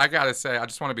 I gotta say, I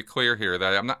just want to be clear here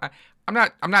that I'm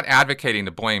not advocating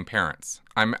to blame parents.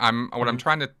 What I'm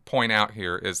trying to point out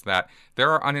here is that there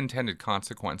are unintended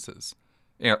consequences,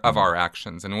 you know, of our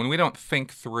actions, and when we don't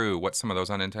think through what some of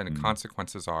those unintended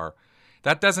consequences are,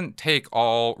 that doesn't take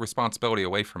all responsibility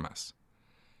away from us.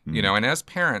 You know, and as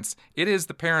parents, it is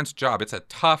the parents' job. It's a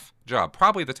tough job,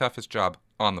 probably the toughest job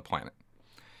on the planet.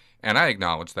 And I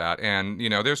acknowledge that. And, you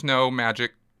know, there's no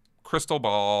magic crystal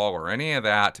ball or any of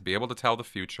that to be able to tell the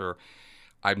future.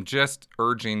 I'm just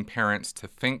urging parents to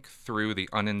think through the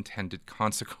unintended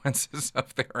consequences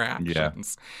of their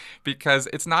actions. Because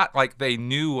it's not like they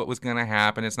knew what was going to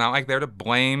happen. It's not like they're to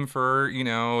blame for, you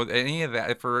know, any of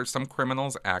that, for some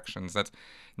criminal's actions. That's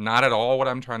not at all what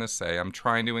I'm trying to say. I'm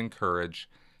trying to encourage,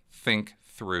 think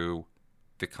through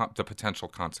the potential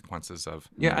consequences of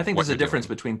I think there's a difference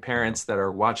between parents that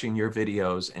are watching your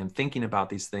videos and thinking about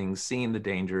these things, seeing the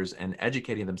dangers and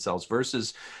educating themselves,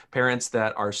 versus parents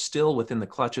that are still within the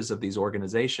clutches of these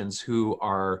organizations who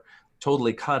are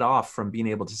totally cut off from being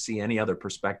able to see any other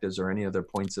perspectives or any other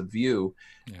points of view.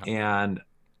 And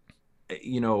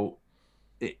you know,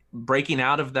 breaking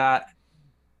out of that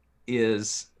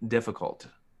is difficult.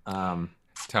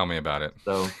 Tell me about it.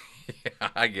 So yeah,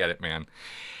 I get it, man.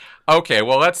 Okay,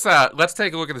 well, let's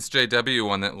take a look at this JW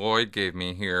one that Lloyd gave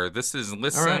me here. This is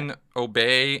Listen,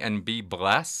 Obey, and Be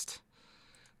Blessed.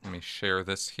 Let me share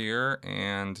this here.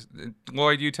 And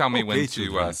Lloyd, you tell me when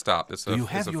to stop. This is a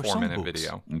 4-minute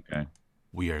video. Okay.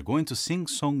 We are going to sing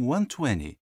Song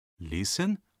 120.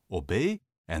 Listen, obey,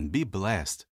 and be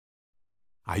blessed.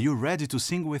 Are you ready to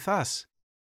sing with us?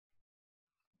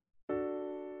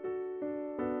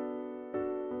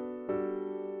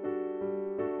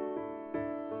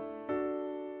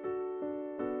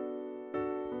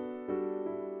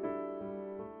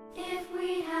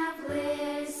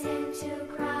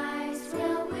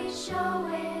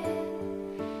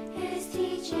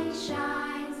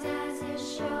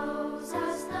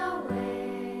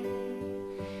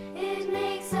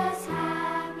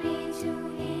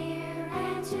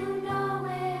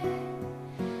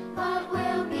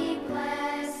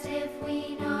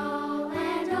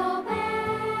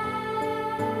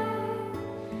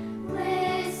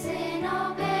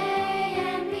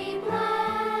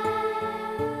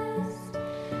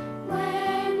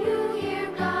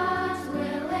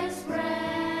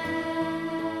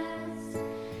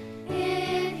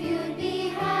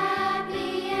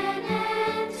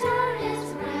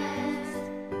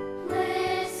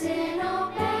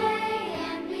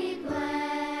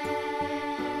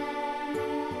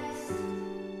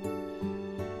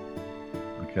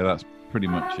 Okay, that's pretty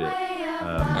much it.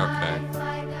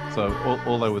 So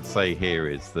all I would say here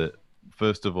is that,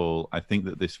 first of all, I think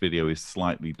that this video is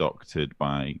slightly doctored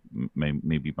by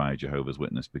maybe by Jehovah's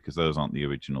Witness, because those aren't the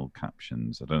original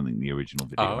captions. I don't think the original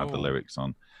video had the lyrics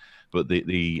on, but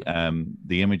the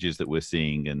images that we're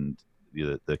seeing and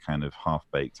the kind of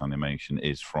half-baked animation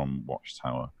is from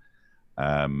Watchtower.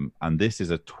 And this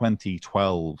is a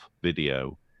 2012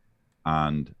 video,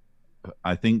 and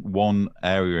I think one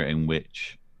area in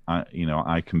which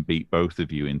I can beat both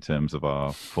of you in terms of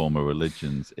our former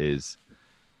religions is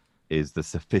the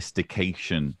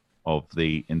sophistication of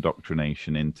the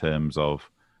indoctrination in terms of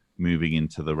moving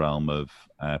into the realm of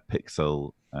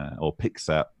Pixar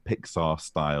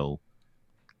style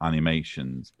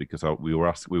animations. Because we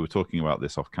were talking about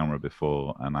this off camera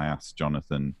before, and I asked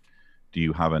Jonathan, do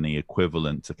you have any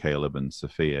equivalent to Caleb and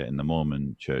Sophia in the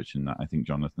Mormon church? And I think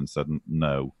Jonathan said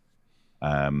no.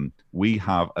 We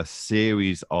have a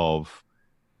series of,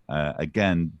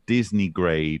 again, Disney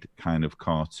grade kind of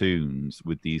cartoons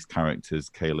with these characters,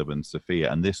 Caleb and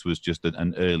Sophia. And this was just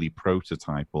an early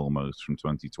prototype almost from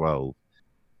 2012.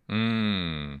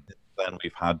 Then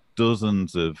we've had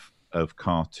dozens of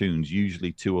cartoons,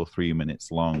 usually 2 or 3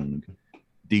 minutes long,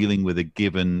 dealing with a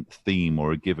given theme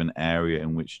or a given area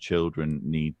in which children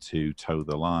need to toe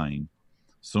the line.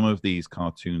 Some of these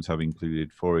cartoons have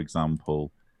included, for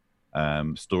example,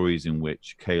 stories in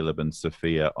which Caleb and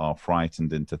Sophia are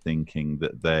frightened into thinking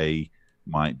that they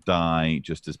might die,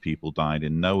 just as people died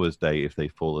in Noah's day if they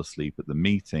fall asleep at the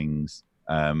meetings.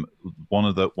 One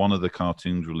of the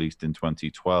cartoons released in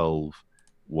 2012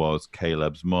 was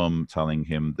Caleb's mum telling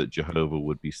him that Jehovah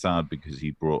would be sad because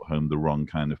he brought home the wrong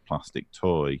kind of plastic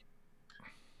toy.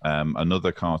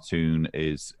 Another cartoon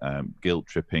is guilt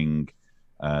tripping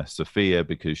Sophia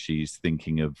because she's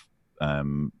thinking of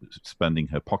spending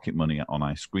her pocket money on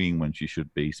ice cream when she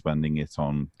should be spending it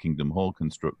on Kingdom Hall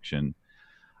construction.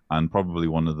 And probably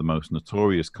one of the most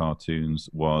notorious cartoons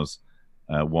was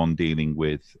one dealing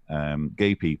with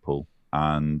gay people.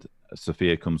 And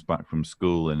Sophia comes back from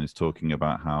school and is talking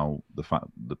about how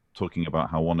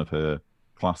one of her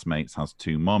classmates has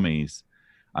two mommies,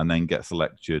 and then gets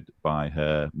lectured by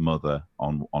her mother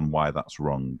on why that's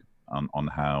wrong, on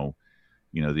how,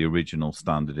 you know, the original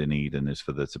standard in Eden is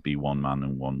for there to be one man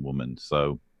and one woman.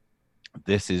 So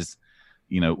this is,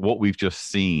 you know, what we've just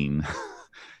seen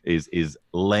is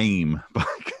lame.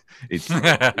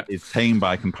 It's tame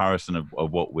by comparison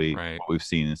of what we've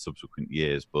seen in subsequent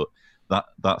years. But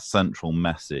that central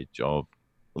message of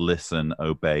listen,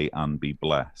 obey, and be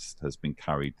blessed has been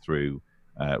carried through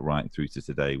right through to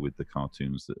today with the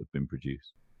cartoons that have been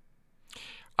produced.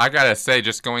 I gotta say,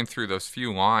 just going through those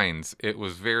few lines, it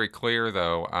was very clear,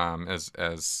 though,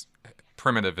 as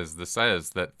primitive as this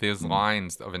is, that these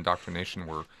lines of indoctrination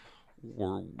were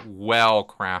well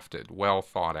crafted, well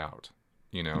thought out.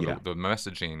 You know, the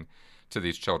messaging to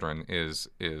these children is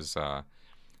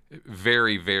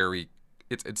very, very.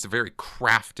 It's a very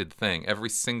crafted thing. Every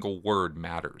single word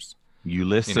matters. You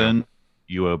listen,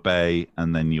 you obey,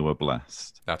 and then you are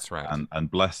blessed. That's right.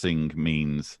 And blessing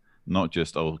means not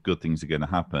just, oh, good things are going to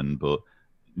happen, but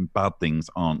bad things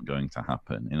aren't going to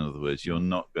happen. In other words, you're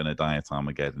not going to die at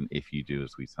Armageddon if you do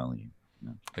as we tell you.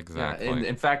 Exactly. Yeah, and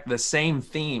in fact, the same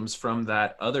themes from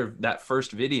that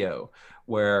first video,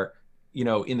 where, you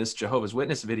know, in this Jehovah's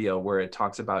Witness video where it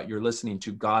talks about you're listening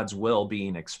to God's will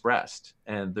being expressed,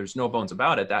 and there's no bones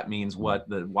about it. That means what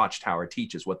the Watchtower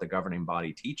teaches, what the governing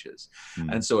body teaches.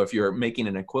 And so if you're making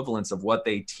an equivalence of what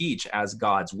they teach as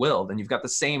God's will, then you've got the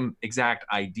same exact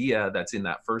idea that's in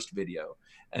that first video.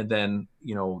 And then,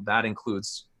 you know, that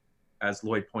includes, as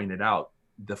Lloyd pointed out,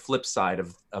 the flip side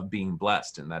of being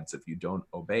blessed. And that's if you don't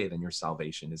obey, then your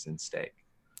salvation is in stake.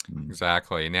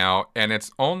 Exactly. Now, and it's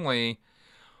only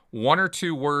one or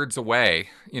two words away.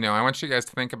 You know, I want you guys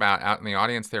to think about out in the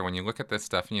audience there when you look at this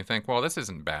stuff and you think, well, this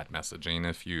isn't bad messaging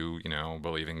if you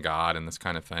believe in God and this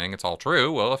kind of thing. It's all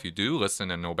true. Well, if you do listen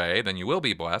and obey, then you will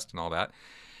be blessed and all that.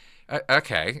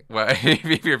 Okay. Well,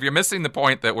 if you're missing the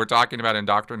point that we're talking about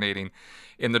indoctrinating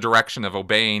in the direction of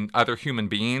obeying other human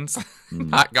beings,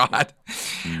 not God,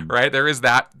 right? There is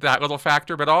that little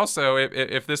factor. But also,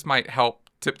 if this might help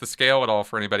tip the scale at all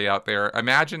for anybody out there,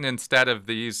 imagine instead of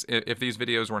these, if these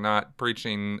videos were not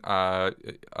preaching, an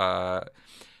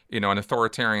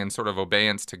authoritarian sort of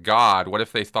obedience to God, what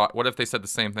if they said the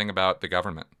same thing about the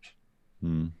government,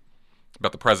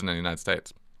 about the president of the United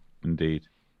States? Indeed.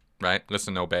 Right?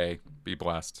 Listen, obey, be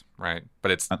blessed, right? But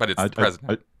it's the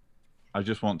president. I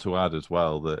just want to add as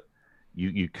well that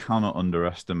you cannot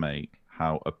underestimate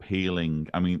how appealing,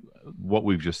 I mean, what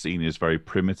we've just seen is very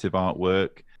primitive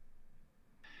artwork.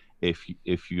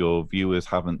 If your viewers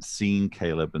haven't seen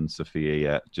Caleb and Sophia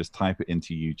yet, just type it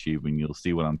into YouTube and you'll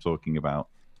see what I'm talking about.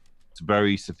 It's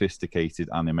very sophisticated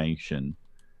animation.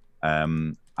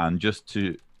 And just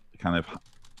to kind of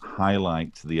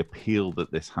highlight the appeal that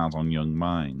this has on young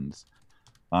minds,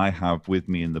 I have with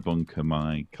me in the bunker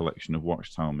my collection of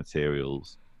Watchtower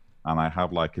materials, and I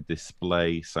have like a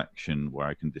display section where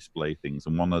I can display things.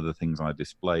 And one of the things I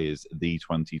display is the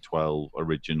 2012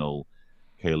 original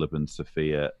Caleb and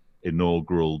Sophia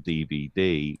inaugural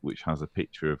DVD, which has a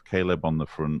picture of Caleb on the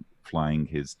front flying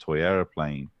his toy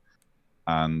airplane.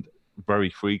 And very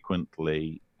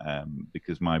frequently,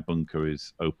 because my bunker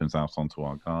opens out onto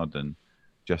our garden,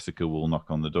 Jessica will knock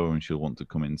on the door and she'll want to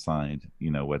come inside,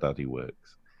 where Daddy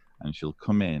works. And she'll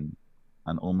come in,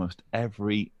 and almost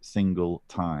every single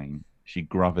time she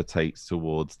gravitates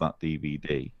towards that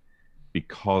DVD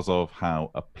because of how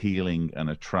appealing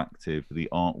and attractive the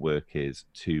artwork is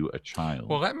to a child.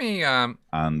 Well, let me... and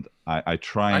I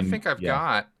try and... I think I've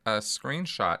got a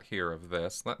screenshot here of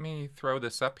this. Let me throw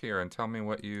this up here and tell me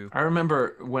what you... I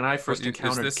remember when I first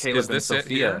encountered Caleb and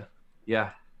Sophia.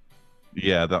 Yeah.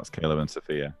 Yeah, that's Caleb and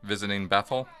Sophia. Visiting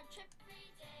Bethel.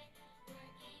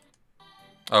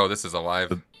 Oh, this is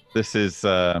alive. This is...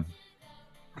 Okay,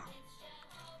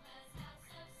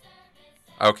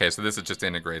 so this is just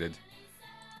integrated.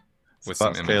 With so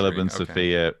that's Caleb and okay.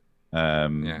 Sophia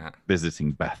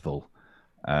visiting Bethel.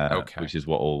 Okay. which is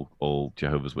what all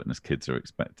Jehovah's Witness kids are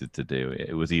expected to do.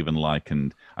 It was even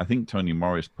likened, I think Tony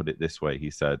Morris put it this way. He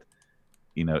said,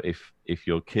 you know, if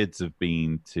your kids have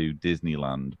been to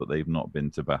Disneyland but they've not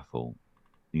been to Bethel,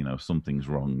 you know, something's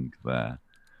wrong there.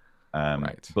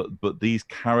 Right. But these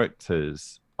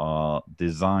characters are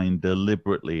designed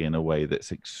deliberately in a way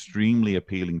that's extremely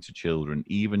appealing to children,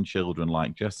 even children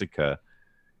like Jessica,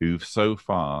 who've so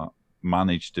far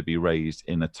managed to be raised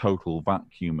in a total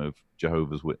vacuum of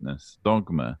Jehovah's Witness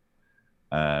dogma.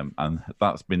 And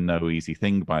that's been no easy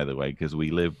thing, by the way, because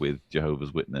we live with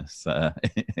Jehovah's Witness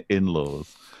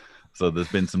in-laws. So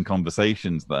there's been some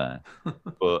conversations there.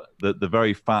 But the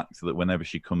very fact that whenever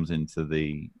she comes into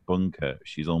the bunker,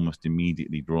 she's almost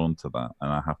immediately drawn to that.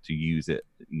 And I have to use it,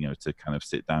 you know, to kind of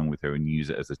sit down with her and use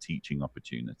it as a teaching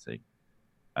opportunity.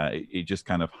 It just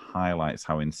kind of highlights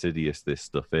how insidious this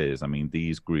stuff is. I mean,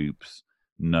 these groups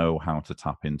know how to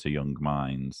tap into young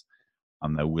minds,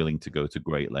 and they're willing to go to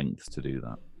great lengths to do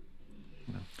that.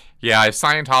 Yeah, if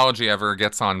Scientology ever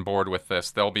gets on board with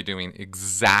this, they'll be doing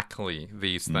exactly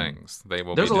these things. They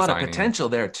will. There's be a lot of designing... potential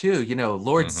there too. You know,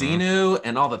 Lord Xenu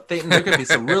and all the things. There could be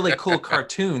some really cool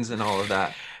cartoons and all of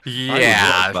that.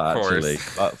 Yeah, of that, course. Actually.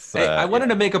 That's, Hey, I wanted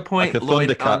to make a point, like a Lloyd,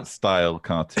 Thundercat style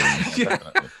cartoon. Yeah.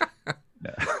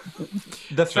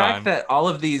 The fact that all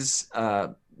of these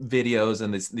videos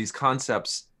and these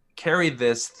concepts carry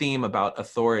this theme about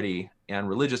authority and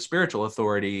religious spiritual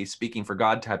authority, speaking for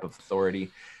God type of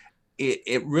authority,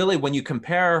 it really, when you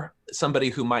compare somebody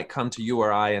who might come to you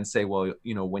or I and say, well,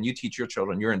 you know, when you teach your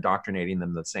children, you're indoctrinating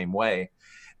them the same way.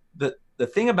 The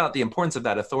thing about the importance of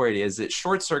that authority is it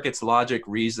short circuits logic,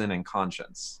 reason, and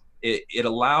conscience. It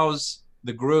allows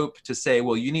the group to say,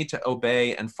 well, you need to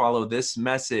obey and follow this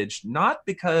message, not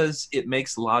because it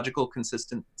makes logical,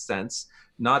 consistent sense,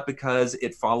 not because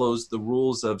it follows the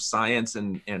rules of science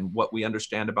and what we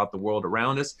understand about the world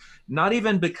around us, not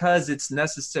even because it's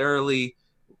necessarily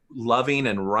loving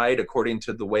and right according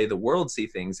to the way the world see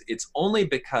things. It's only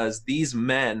because these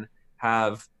men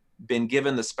have been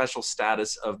given the special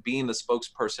status of being the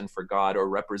spokesperson for God or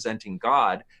representing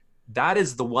God. That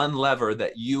is the one lever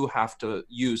that you have to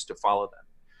use to follow them.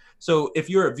 So if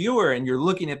you're a viewer and you're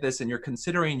looking at this and you're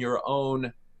considering your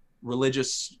own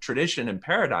religious tradition and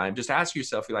paradigm, just ask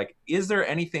yourself, you're like, is there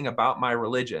anything about my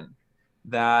religion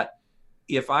that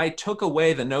if I took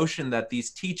away the notion that these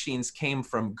teachings came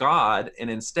from God and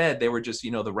instead they were just,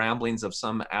 you know, the ramblings of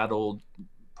some adult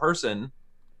person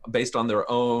based on their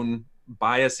own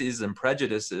biases and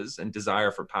prejudices and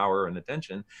desire for power and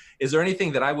attention, is there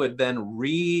anything that I would then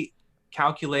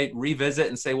recalculate, revisit,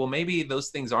 and say, well, maybe those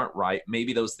things aren't right.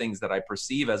 Maybe those things that I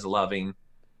perceive as loving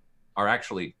are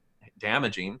actually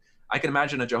damaging. I can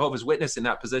imagine a Jehovah's Witness in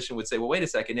that position would say, well, wait a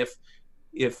second,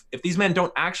 if these men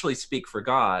don't actually speak for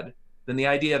God, then the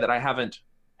idea that I haven't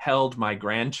held my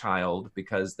grandchild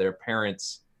because their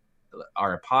parents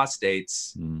are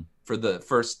apostates for the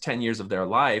first 10 years of their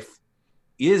life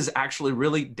is actually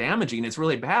really damaging. It's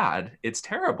really bad. It's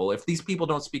terrible. If these people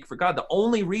don't speak for God, the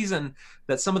only reason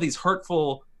that some of these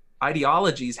hurtful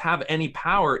ideologies have any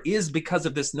power is because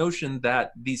of this notion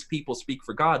that these people speak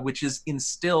for God, which is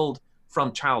instilled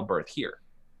from childbirth here.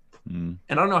 And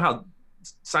I don't know how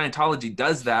Scientology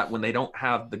does that when they don't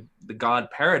have the God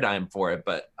paradigm for it,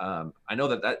 but I know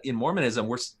that in Mormonism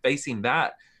we're facing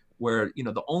that, where, you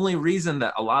know, the only reason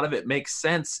that a lot of it makes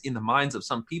sense in the minds of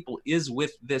some people is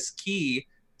with this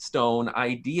keystone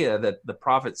idea that the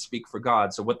prophets speak for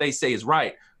God. So what they say is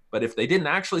right, but if they didn't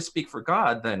actually speak for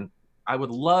God, then I would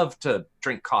love to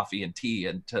drink coffee and tea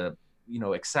and to, you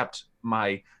know, accept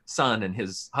my son and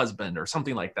his husband or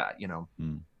something like that, you know.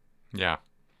 Yeah.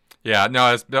 Yeah,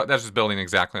 no, that's just building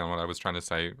exactly on what I was trying to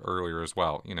say earlier as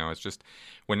well. You know, it's just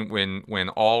when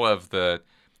all of the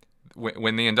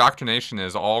when the indoctrination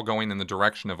is all going in the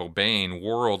direction of obeying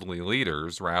worldly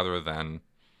leaders rather than,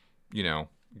 you know,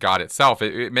 God itself,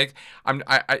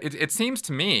 it seems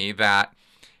to me that,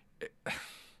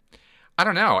 I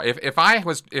don't know, if I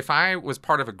was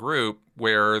part of a group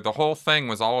where the whole thing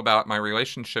was all about my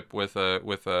relationship with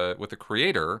a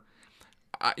creator,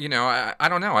 you know, I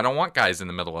don't know. I don't want guys in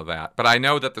the middle of that. But I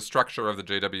know that the structure of the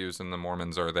JWs and the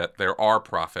Mormons are that there are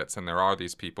prophets and there are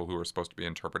these people who are supposed to be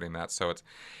interpreting that. So it's,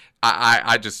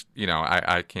 I just, you know,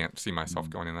 I can't see myself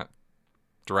going in that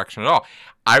direction at all.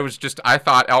 I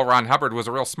thought L. Ron Hubbard was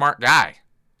a real smart guy.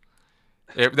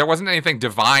 There wasn't anything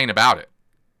divine about it.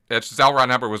 It's just L. Ron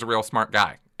Hubbard was a real smart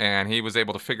guy. And he was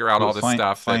able to figure out all this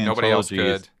stuff that nobody else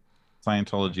could.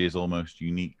 Scientology is almost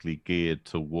uniquely geared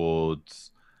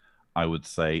towards, I would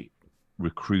say,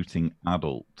 recruiting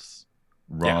adults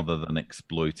rather than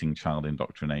exploiting child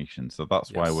indoctrination. So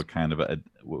that's why Yes. we're kind of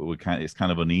it's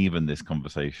kind of uneven, this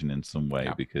conversation in some way,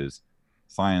 Yeah. because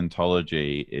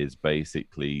Scientology is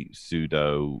basically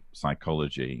pseudo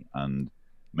psychology and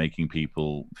making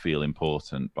people feel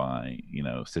important by, you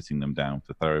know, sitting them down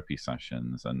for therapy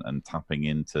sessions and tapping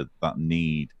into that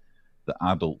need that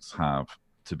adults have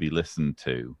to be listened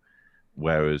to.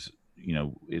 Whereas, you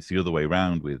know, it's the other way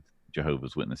around with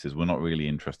Jehovah's Witnesses. We're not really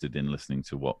interested in listening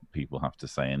to what people have to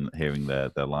say and hearing their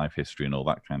life history and all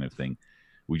that kind of thing.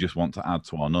 We just want to add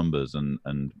to our numbers, and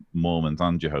Mormons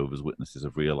and Jehovah's Witnesses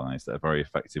have realized that a very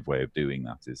effective way of doing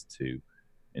that is to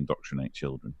indoctrinate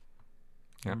children.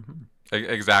 Yeah,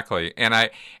 exactly. And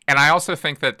I also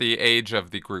think that the age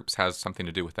of the groups has something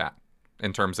to do with that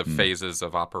in terms of phases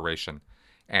of operation.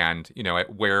 And, you know,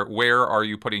 where are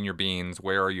you putting your beans?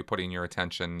 Where are you putting your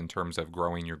attention in terms of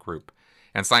growing your group?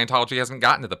 And Scientology hasn't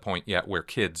gotten to the point yet where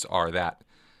kids are that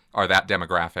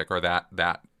demographic or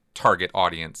that target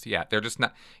audience yet. They're just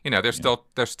not, you know,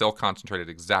 they're still concentrated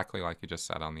exactly like you just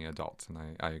said on the adults. And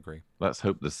I agree. Let's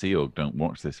hope the Sea Org don't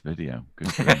watch this video.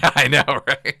 I know,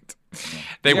 right?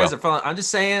 They you guys will. are following. I'm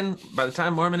just saying, by the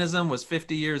time Mormonism was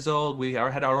 50 years old, we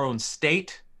had our own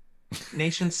state,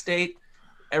 nation state.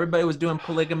 Everybody was doing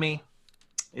polygamy.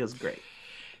 It was great.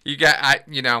 You got,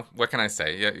 you know, what can I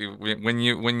say? When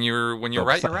you're right, you're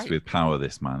right. With power,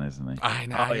 this man, isn't he? I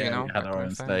know. Oh, yeah, you know, we had our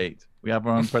own state. We have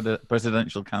our own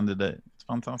presidential candidate. It's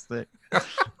fantastic.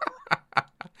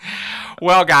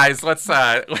 Well, guys, let's.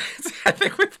 I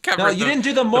think we've covered. No, you didn't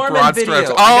do the Mormon broad video.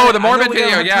 strokes. Oh, the Mormon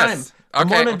video. Yes. The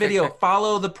Mormon okay, video. okay.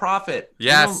 Follow the prophet.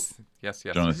 Yes. Yes.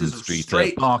 Jonathan This is Streeter,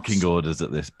 straight- barking orders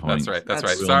at this point. That's right.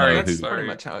 We'll Sorry. know That's sorry. pretty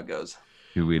much how it goes.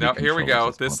 Who really Now here we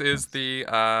go. controls This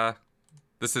podcast.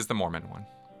 is the Mormon one.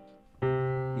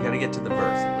 You got to get to the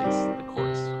verse at least, the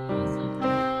chorus.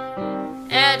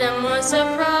 Adam was a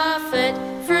prophet,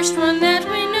 first one that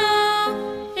we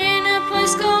know. In a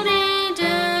place called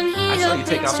Eden, he I saw you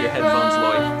take off your headphones,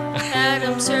 Lloyd.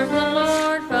 Adam served the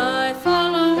Lord by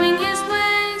following his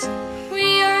ways.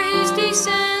 We are his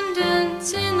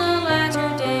descendants in the latter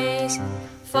days.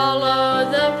 Follow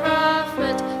the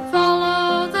prophet,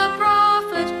 follow the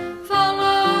prophet,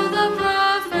 follow the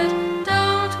prophet,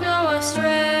 don't go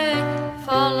astray.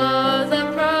 Follow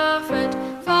the prophet,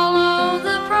 follow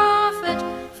the prophet,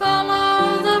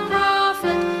 follow the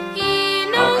prophet, he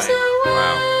knows the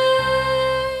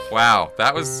way. Wow,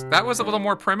 that was a little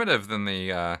more primitive than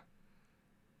the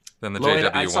Lloyd,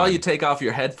 JW I saw one. you take off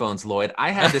your headphones, Lloyd.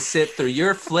 I had to sit through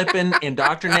your flipping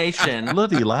indoctrination.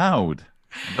 Bloody loud.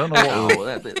 I don't know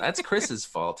what. Oh, that's Chris's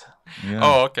fault. Yeah.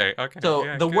 Oh, okay. So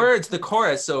Yeah, the good. words, the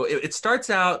chorus, so it starts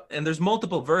out, and there's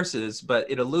multiple verses, but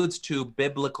it alludes to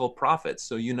biblical prophets.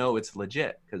 So you know it's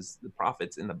legit because the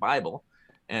prophets in the Bible,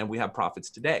 and we have prophets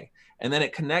today. And then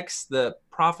it connects the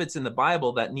prophets in the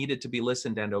Bible that needed to be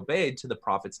listened and obeyed to the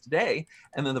prophets today.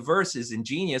 And then the verse is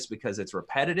ingenious because it's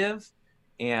repetitive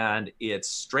and it's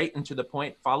straight and to the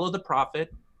point. Follow the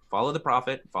prophet, follow the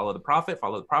prophet, follow the prophet,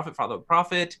 follow the prophet, follow the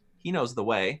prophet. He knows the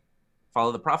way.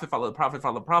 Follow the prophet, follow the prophet,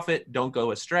 follow the prophet. Don't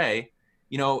go astray.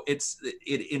 You know, it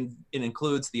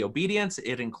includes the obedience.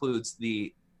 It includes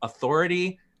the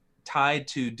authority tied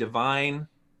to divine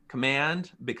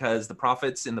command, because the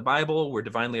prophets in the Bible were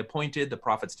divinely appointed. The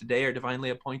prophets today are divinely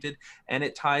appointed. And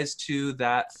it ties to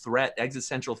that threat,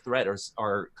 existential threat,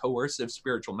 or coercive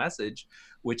spiritual message,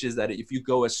 which is that if you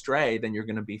go astray, then you're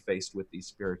going to be faced with these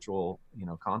spiritual,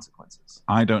 consequences.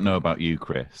 I don't know about you,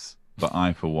 Chris, but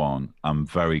I, for one, am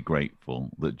very grateful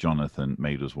that Jonathan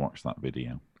made us watch that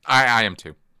video. I am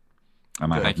too.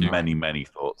 And I Thank have you. many, many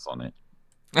thoughts on it,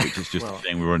 which is just a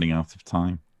shame we're running out of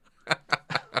time.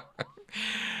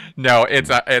 No,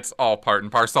 it's all part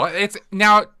and parcel. It's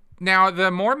now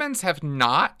the Mormons have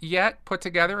not yet put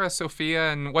together a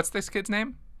Sophia and what's this kid's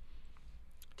name?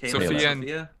 Sophia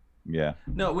and- Yeah.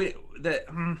 No, we're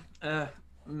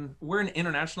an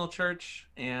international church,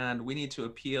 and we need to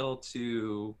appeal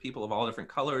to people of all different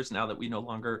colors now that we no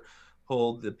longer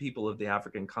hold the people of the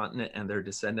African continent and their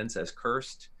descendants as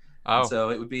cursed. Oh, So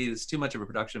it's too much of a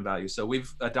production value. So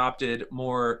we've adopted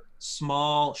more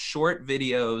small, short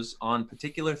videos on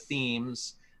particular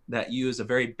themes that use a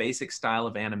very basic style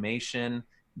of animation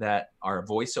that are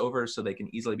voiceovers, so they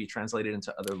can easily be translated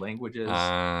into other languages.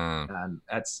 And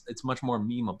it's much more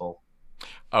memeable.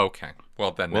 okay.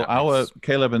 Well, then. Well, that our makes-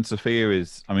 Caleb and Sophia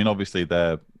is, I mean, obviously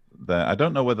they're I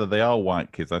don't know whether they are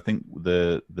white kids. I think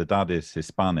the dad is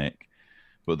Hispanic,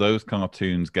 but those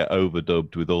cartoons get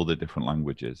overdubbed with all the different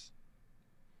languages.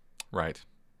 Right.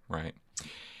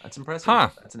 That's impressive. Huh.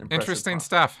 That's an impressive Interesting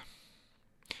thought. stuff.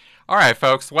 All right,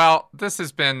 folks. Well, this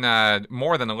has been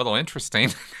more than a little interesting,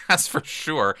 that's for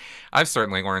sure. I've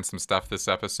certainly learned some stuff this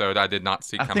episode I did not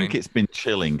see I coming. think it's been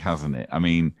chilling, hasn't it? I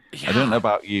mean, I don't Yeah. know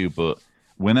about you, but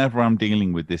whenever I'm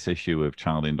dealing with this issue of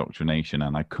child indoctrination,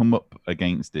 and I come up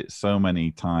against it so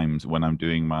many times when I'm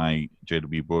doing my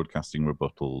JW broadcasting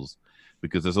rebuttals,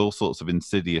 because there's all sorts of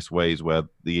insidious ways where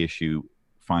the issue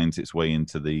finds its way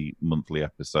into the monthly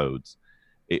episodes.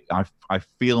 I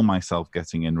feel myself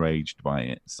getting enraged by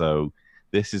it. So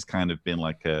this has kind of been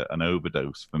like an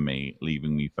overdose for me,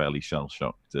 leaving me fairly shell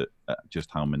shocked at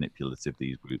just how manipulative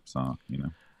these groups are. You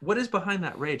know, What is behind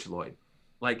that rage, Lloyd?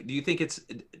 Like, do you think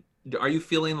are you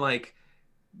feeling like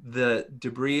the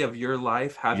debris of your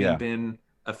life having Yeah. been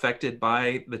affected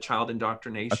by the child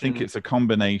indoctrination? I think it's a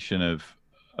combination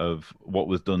of what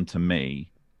was done to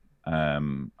me,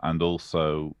 and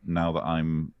also now that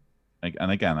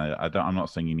and again, I'm not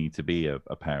saying you need to be a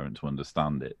parent to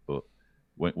understand it, but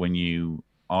when you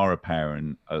are a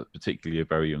parent, particularly of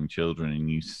very young children, and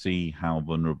you see how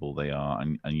vulnerable they are,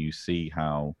 and you see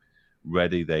how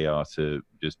ready they are to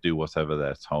just do whatever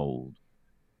they're told,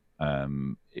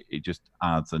 it just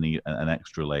adds an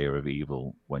extra layer of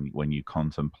evil when you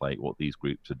contemplate what these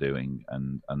groups are doing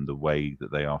and the way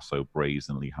that they are so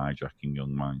brazenly hijacking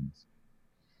young minds.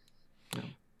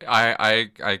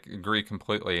 I agree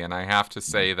completely, and I have to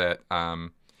say that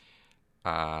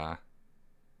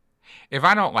if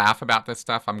I don't laugh about this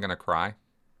stuff, I'm gonna cry.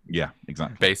 Yeah,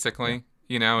 exactly. Basically,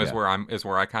 you know, is Yeah.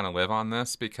 where I kind of live on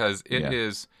this, because it Yeah.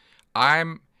 is.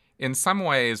 I'm in some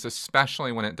ways,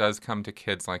 especially when it does come to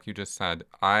kids, like you just said,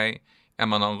 I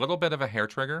am on a little bit of a hair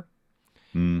trigger,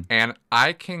 Mm, and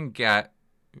I can get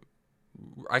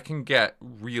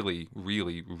really,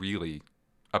 really, really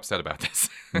upset about this.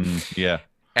 yeah.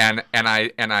 and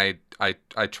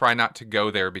I try not to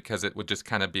go there because it would just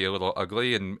kind of be a little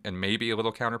ugly and maybe a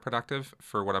little counterproductive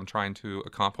for what I'm trying to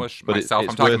accomplish But myself.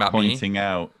 it's I'm talking worth about me. pointing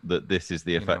out that this is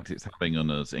the You know. effect it's having on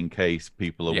us, in case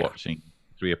people are Yeah. watching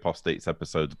Three Apostates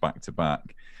episodes back to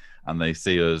back, and they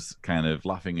see us kind of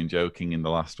laughing and joking in the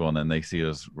last one, and they see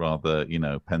us rather,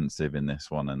 pensive in this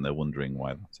one, and they're wondering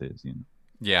why that is.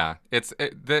 Yeah,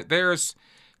 there's,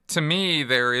 to me,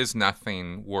 there is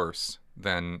nothing worse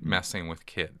than messing with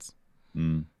kids.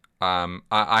 Mm,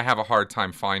 I have a hard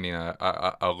time finding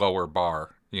a lower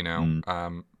bar,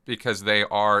 because they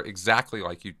are exactly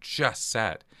like you just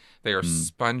said. They are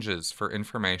sponges for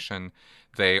information.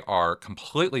 They are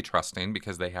completely trusting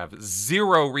because they have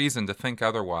zero reason to think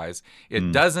otherwise.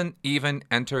 It doesn't even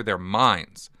enter their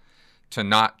minds to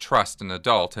not trust an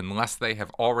adult unless they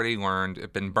have already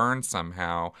learned, been burned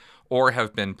somehow, or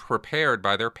have been prepared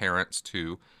by their parents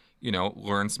to,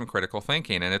 learn some critical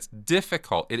thinking. And it's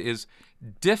difficult. It is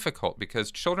difficult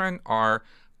because children are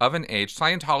of an age.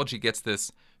 Scientology gets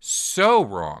this so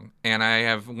wrong. And I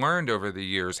have learned over the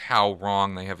years how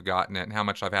wrong they have gotten it and how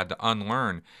much I've had to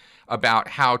unlearn about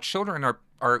how children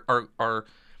are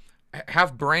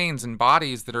have brains and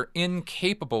bodies that are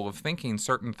incapable of thinking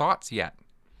certain thoughts yet.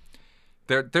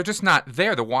 They're just not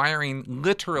there. The wiring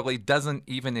literally doesn't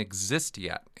even exist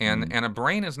yet. And a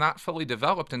brain is not fully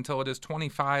developed until it is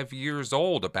 25 years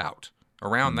old,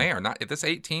 around there. Not this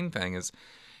 18 thing is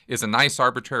a nice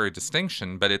arbitrary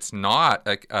distinction, but it's not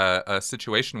a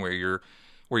situation where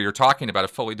you're talking about a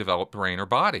fully developed brain or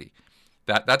body.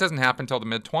 That doesn't happen until the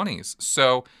mid-20s.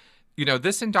 So,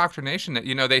 this indoctrination that,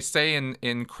 they say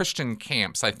in Christian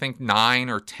camps, I think 9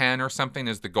 or 10 or something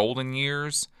is the golden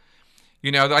years.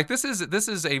 Like this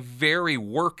is a very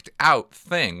worked out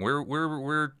thing.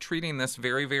 We're treating this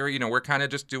very, very, we're kind of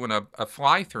just doing a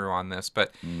fly through on this,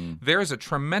 but there's a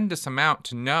tremendous amount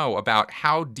to know about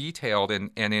how detailed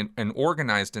and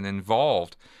organized and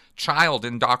involved child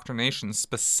indoctrination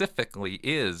specifically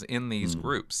is in these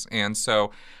groups. And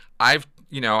so I've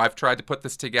tried to put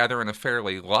this together in a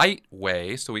fairly light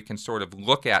way so we can sort of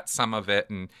look at some of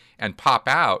it and pop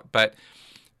out, but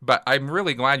I'm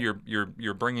really glad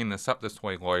you're bringing this up this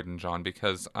way, Lloyd and John,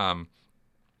 because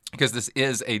this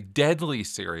is a deadly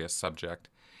serious subject,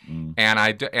 and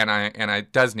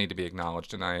it does need to be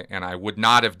acknowledged, and I would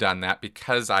not have done that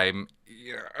because I'm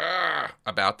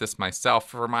about this myself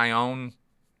for my own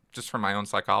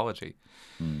psychology,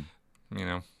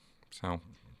 So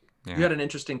yeah. You had an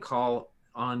interesting call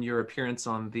on your appearance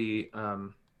on the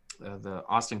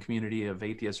Austin community of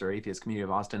atheists, or atheist community of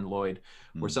Austin, Lloyd,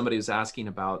 where somebody was asking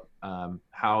about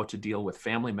how to deal with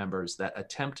family members that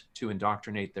attempt to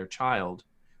indoctrinate their child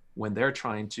when they're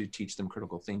trying to teach them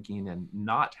critical thinking and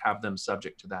not have them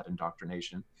subject to that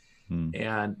indoctrination.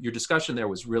 And your discussion there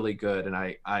was really good. And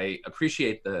I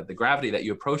appreciate the gravity that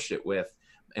you approached it with,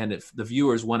 And if the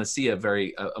viewers want to see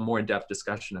a more in-depth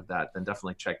discussion of that, then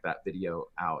definitely check that video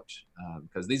out,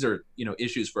 because these are,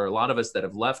 issues for a lot of us that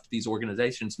have left these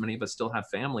organizations. Many of us still have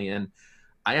family, and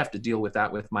I have to deal with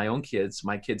that with my own kids.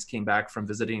 My kids came back from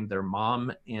visiting their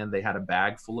mom, and they had a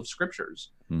bag full of scriptures.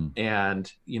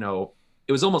 And,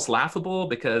 it was almost laughable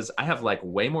because I have like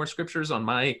way more scriptures on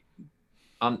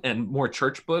and more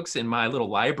church books in my little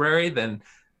library than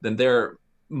their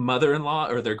mother-in-law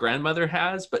or their grandmother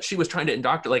has. But she was trying to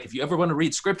indoctrinate, like, if you ever want to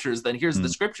read scriptures, then here's the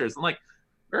scriptures. I'm like,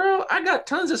 girl, I got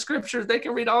tons of scriptures. They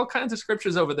can read all kinds of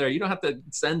scriptures over there. You don't have to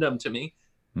send them to me.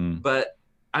 But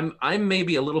I'm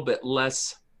maybe a little bit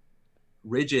less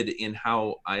rigid in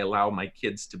how I allow my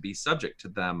kids to be subject to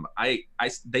them.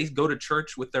 They go to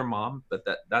church with their mom, but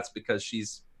that's because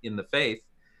she's in the faith.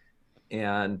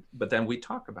 But then we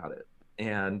talk about it,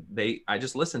 and I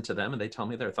just listen to them, and they tell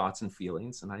me their thoughts and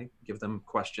feelings, and I give them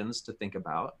questions to think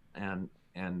about.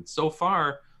 And so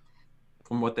far,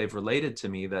 from what they've related to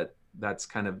me, that's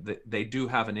kind of they do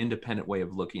have an independent way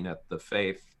of looking at the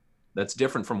faith that's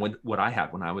different from what I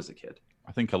had when I was a kid.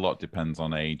 I think a lot depends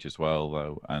on age as well,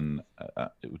 though. And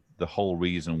the whole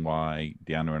reason why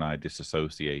Deanna and I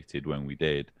disassociated when we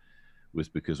did was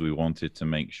because we wanted to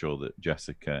make sure that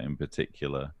Jessica in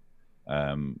particular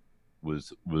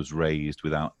was raised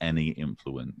without any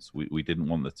influence. We didn't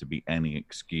want there to be any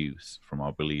excuse from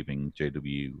our believing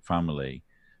JW family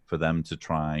for them to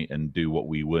try and do what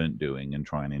we weren't doing and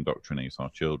try and indoctrinate our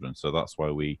children. So that's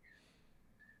why we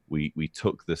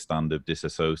took the stand of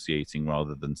disassociating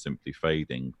rather than simply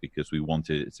fading, because we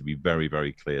wanted it to be very,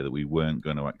 very clear that we weren't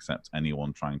going to accept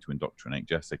anyone trying to indoctrinate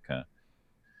Jessica.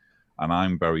 And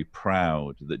I'm very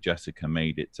proud that Jessica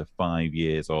made it to 5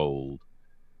 years old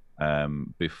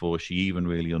before she even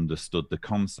really understood the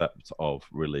concept of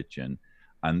religion.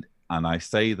 And I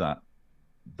say that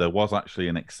there was actually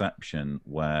an exception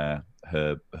where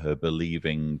her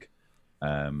believing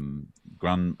her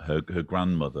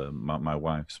grandmother, my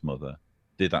wife's mother,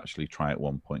 did actually try at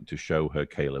one point to show her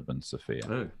Caleb and Sophia.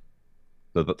 Oh.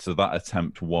 So that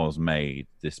attempt was made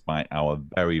despite our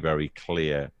very, very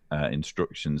clear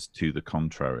instructions to the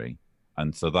contrary,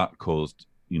 and so that caused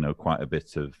quite a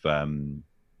bit of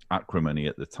acrimony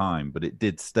at the time. But it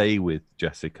did stay with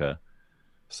Jessica,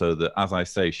 so that, as I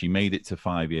say, she made it to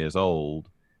 5 years old,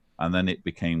 and then it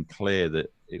became clear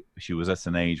that she was at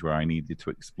an age where I needed to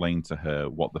explain to her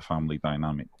what the family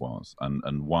dynamic was,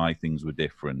 and why things were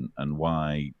different, and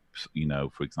why,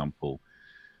 for example,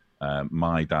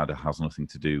 my dad has nothing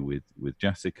to do with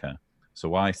Jessica.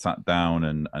 So I sat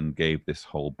down and gave this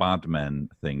whole bad men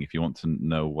thing. If you want to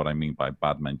know what I mean by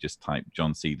bad men, just type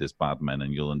John Cedars bad men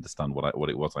and you'll understand what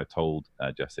it was I told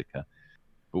Jessica.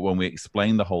 But when we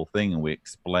explained the whole thing, and we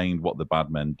explained what the bad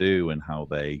men do and how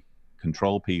they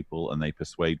control people and they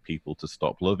persuade people to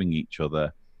stop loving each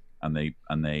other, and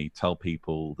they tell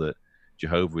people that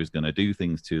Jehovah is going to do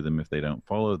things to them if they don't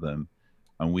follow them.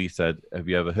 And we said, have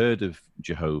you ever heard of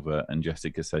Jehovah? And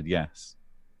Jessica said yes.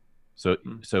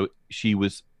 So she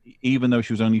was, even though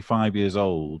she was only 5 years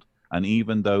old, and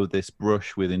even though this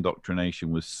brush with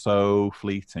indoctrination was so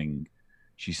fleeting,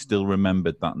 she still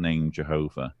remembered that name,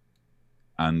 Jehovah.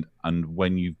 And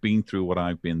when you've been through what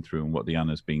I've been through and what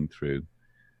Deanna's been through,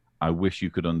 I wish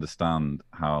you could understand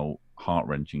how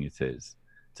heart-wrenching it is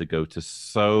to go to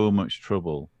so much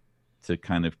trouble to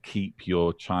kind of keep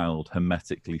your child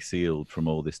hermetically sealed from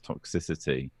all this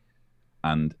toxicity.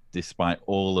 And despite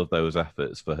all of those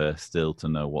efforts, for her still to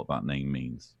know what that name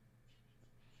means.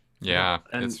 Yeah.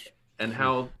 And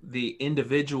how the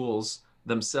individuals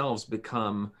themselves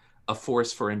become a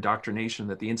force for indoctrination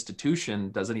that the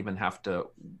institution doesn't even have to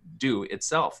do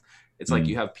itself. It's like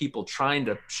you have people trying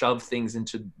to shove things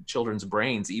into children's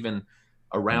brains, even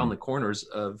around the corners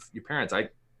of your parents. I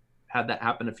had that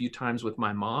happen a few times with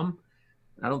my mom.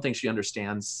 I don't think she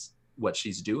understands what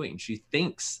she's doing. She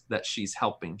thinks that she's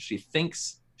helping. She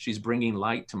thinks she's bringing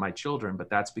light to my children, but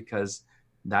that's because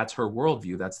that's her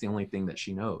worldview. That's the only thing that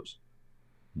she knows.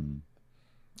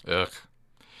 Ugh.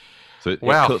 So it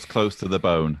cuts close to the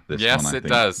bone. Yes, one, it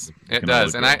does. It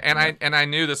does. And I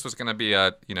knew this was going to be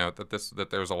that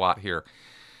there was a lot here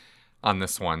on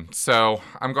this one. So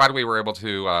I'm glad we were able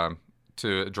to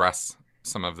address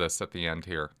some of this at the end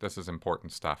here. This is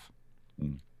important stuff.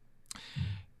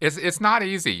 It's not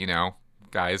easy,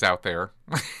 guys out there,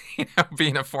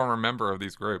 being a former member of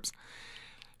these groups.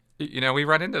 We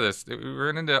run into this. We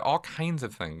run into all kinds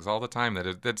of things all the time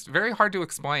that's very hard to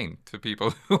explain to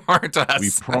people who aren't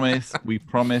us. We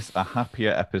promise a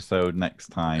happier episode next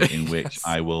time in which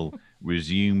I will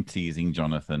resume teasing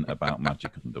Jonathan about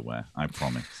magic underwear. I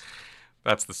promise.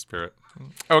 That's the spirit.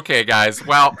 Okay, guys.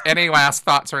 Well, any last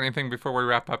thoughts or anything before we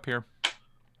wrap up here?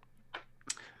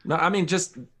 No, I mean,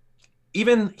 just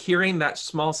even hearing that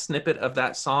small snippet of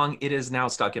that song, it is now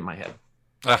stuck in my head.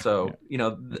 Ah, So,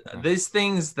 these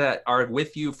things that are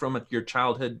with you from your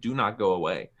childhood do not go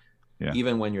away, Yeah.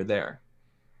 even when you're there.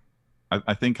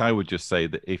 I think I would just say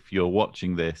that if you're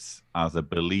watching this as a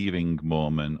believing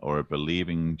Mormon or a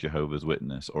believing Jehovah's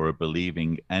Witness or a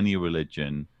believing any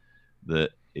religion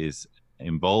that is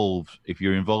involved, if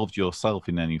you're involved yourself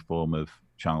in any form of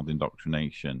child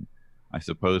indoctrination, I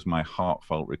suppose my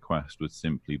heartfelt request would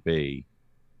simply be,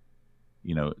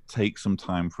 take some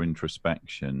time for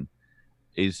introspection.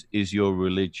 Is your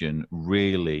religion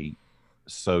really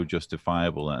so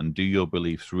justifiable, and do your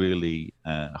beliefs really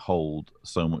hold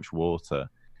so much water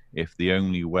if the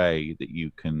only way that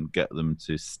you can get them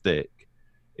to stick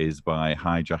is by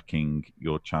hijacking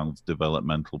your child's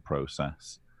developmental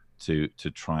process to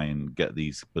try and get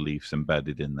these beliefs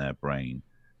embedded in their brain?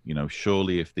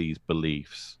 Surely if these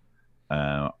beliefs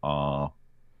are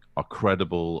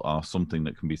credible, are something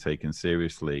that can be taken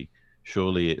seriously,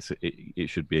 surely it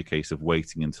should be a case of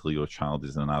waiting until your child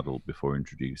is an adult before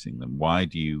introducing them. Why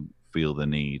do you feel the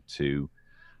need to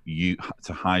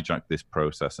hijack this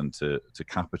process and to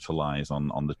capitalize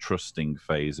on the trusting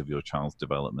phase of your child's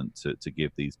development to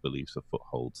give these beliefs a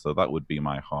foothold? So that would be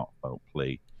my heartfelt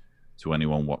plea to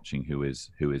anyone watching who is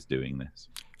doing this.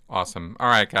 Awesome. All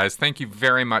right, guys. Thank you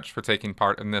very much for taking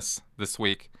part in this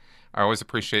week. I always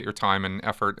appreciate your time and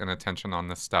effort and attention on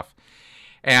this stuff.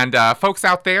 And folks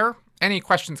out there, any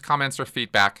questions, comments, or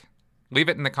feedback, leave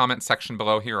it in the comments section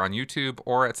below here on YouTube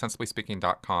or at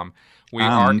sensiblyspeaking.com. We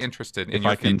are interested in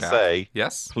your feedback. If I can say,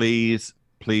 yes, please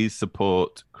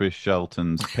support Chris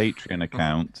Shelton's Patreon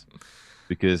account,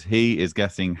 because he is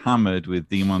getting hammered with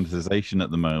demonetization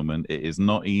at the moment. It is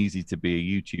not easy to be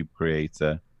a YouTube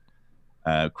creator.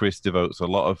 Chris devotes a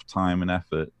lot of time and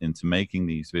effort into making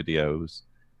these videos.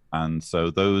 And so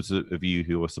those of you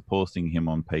who are supporting him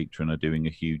on Patreon are doing a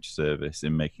huge service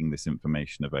in making this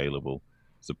information available.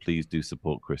 So please do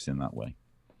support Chris in that way.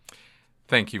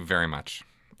 Thank you very much.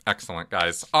 Excellent,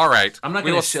 guys. All right. I'm not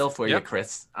going to shill for you,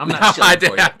 Chris. I'm not shilling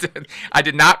for you. I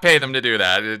did not pay them to do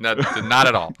that. Not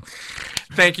at all.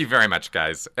 Thank you very much,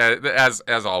 guys.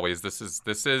 As always, this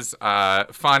is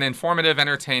fun, informative,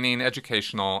 entertaining,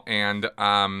 educational, and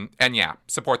yeah,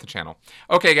 support the channel.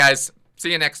 Okay, guys.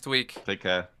 See you next week. Take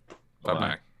care.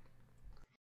 Bye-bye.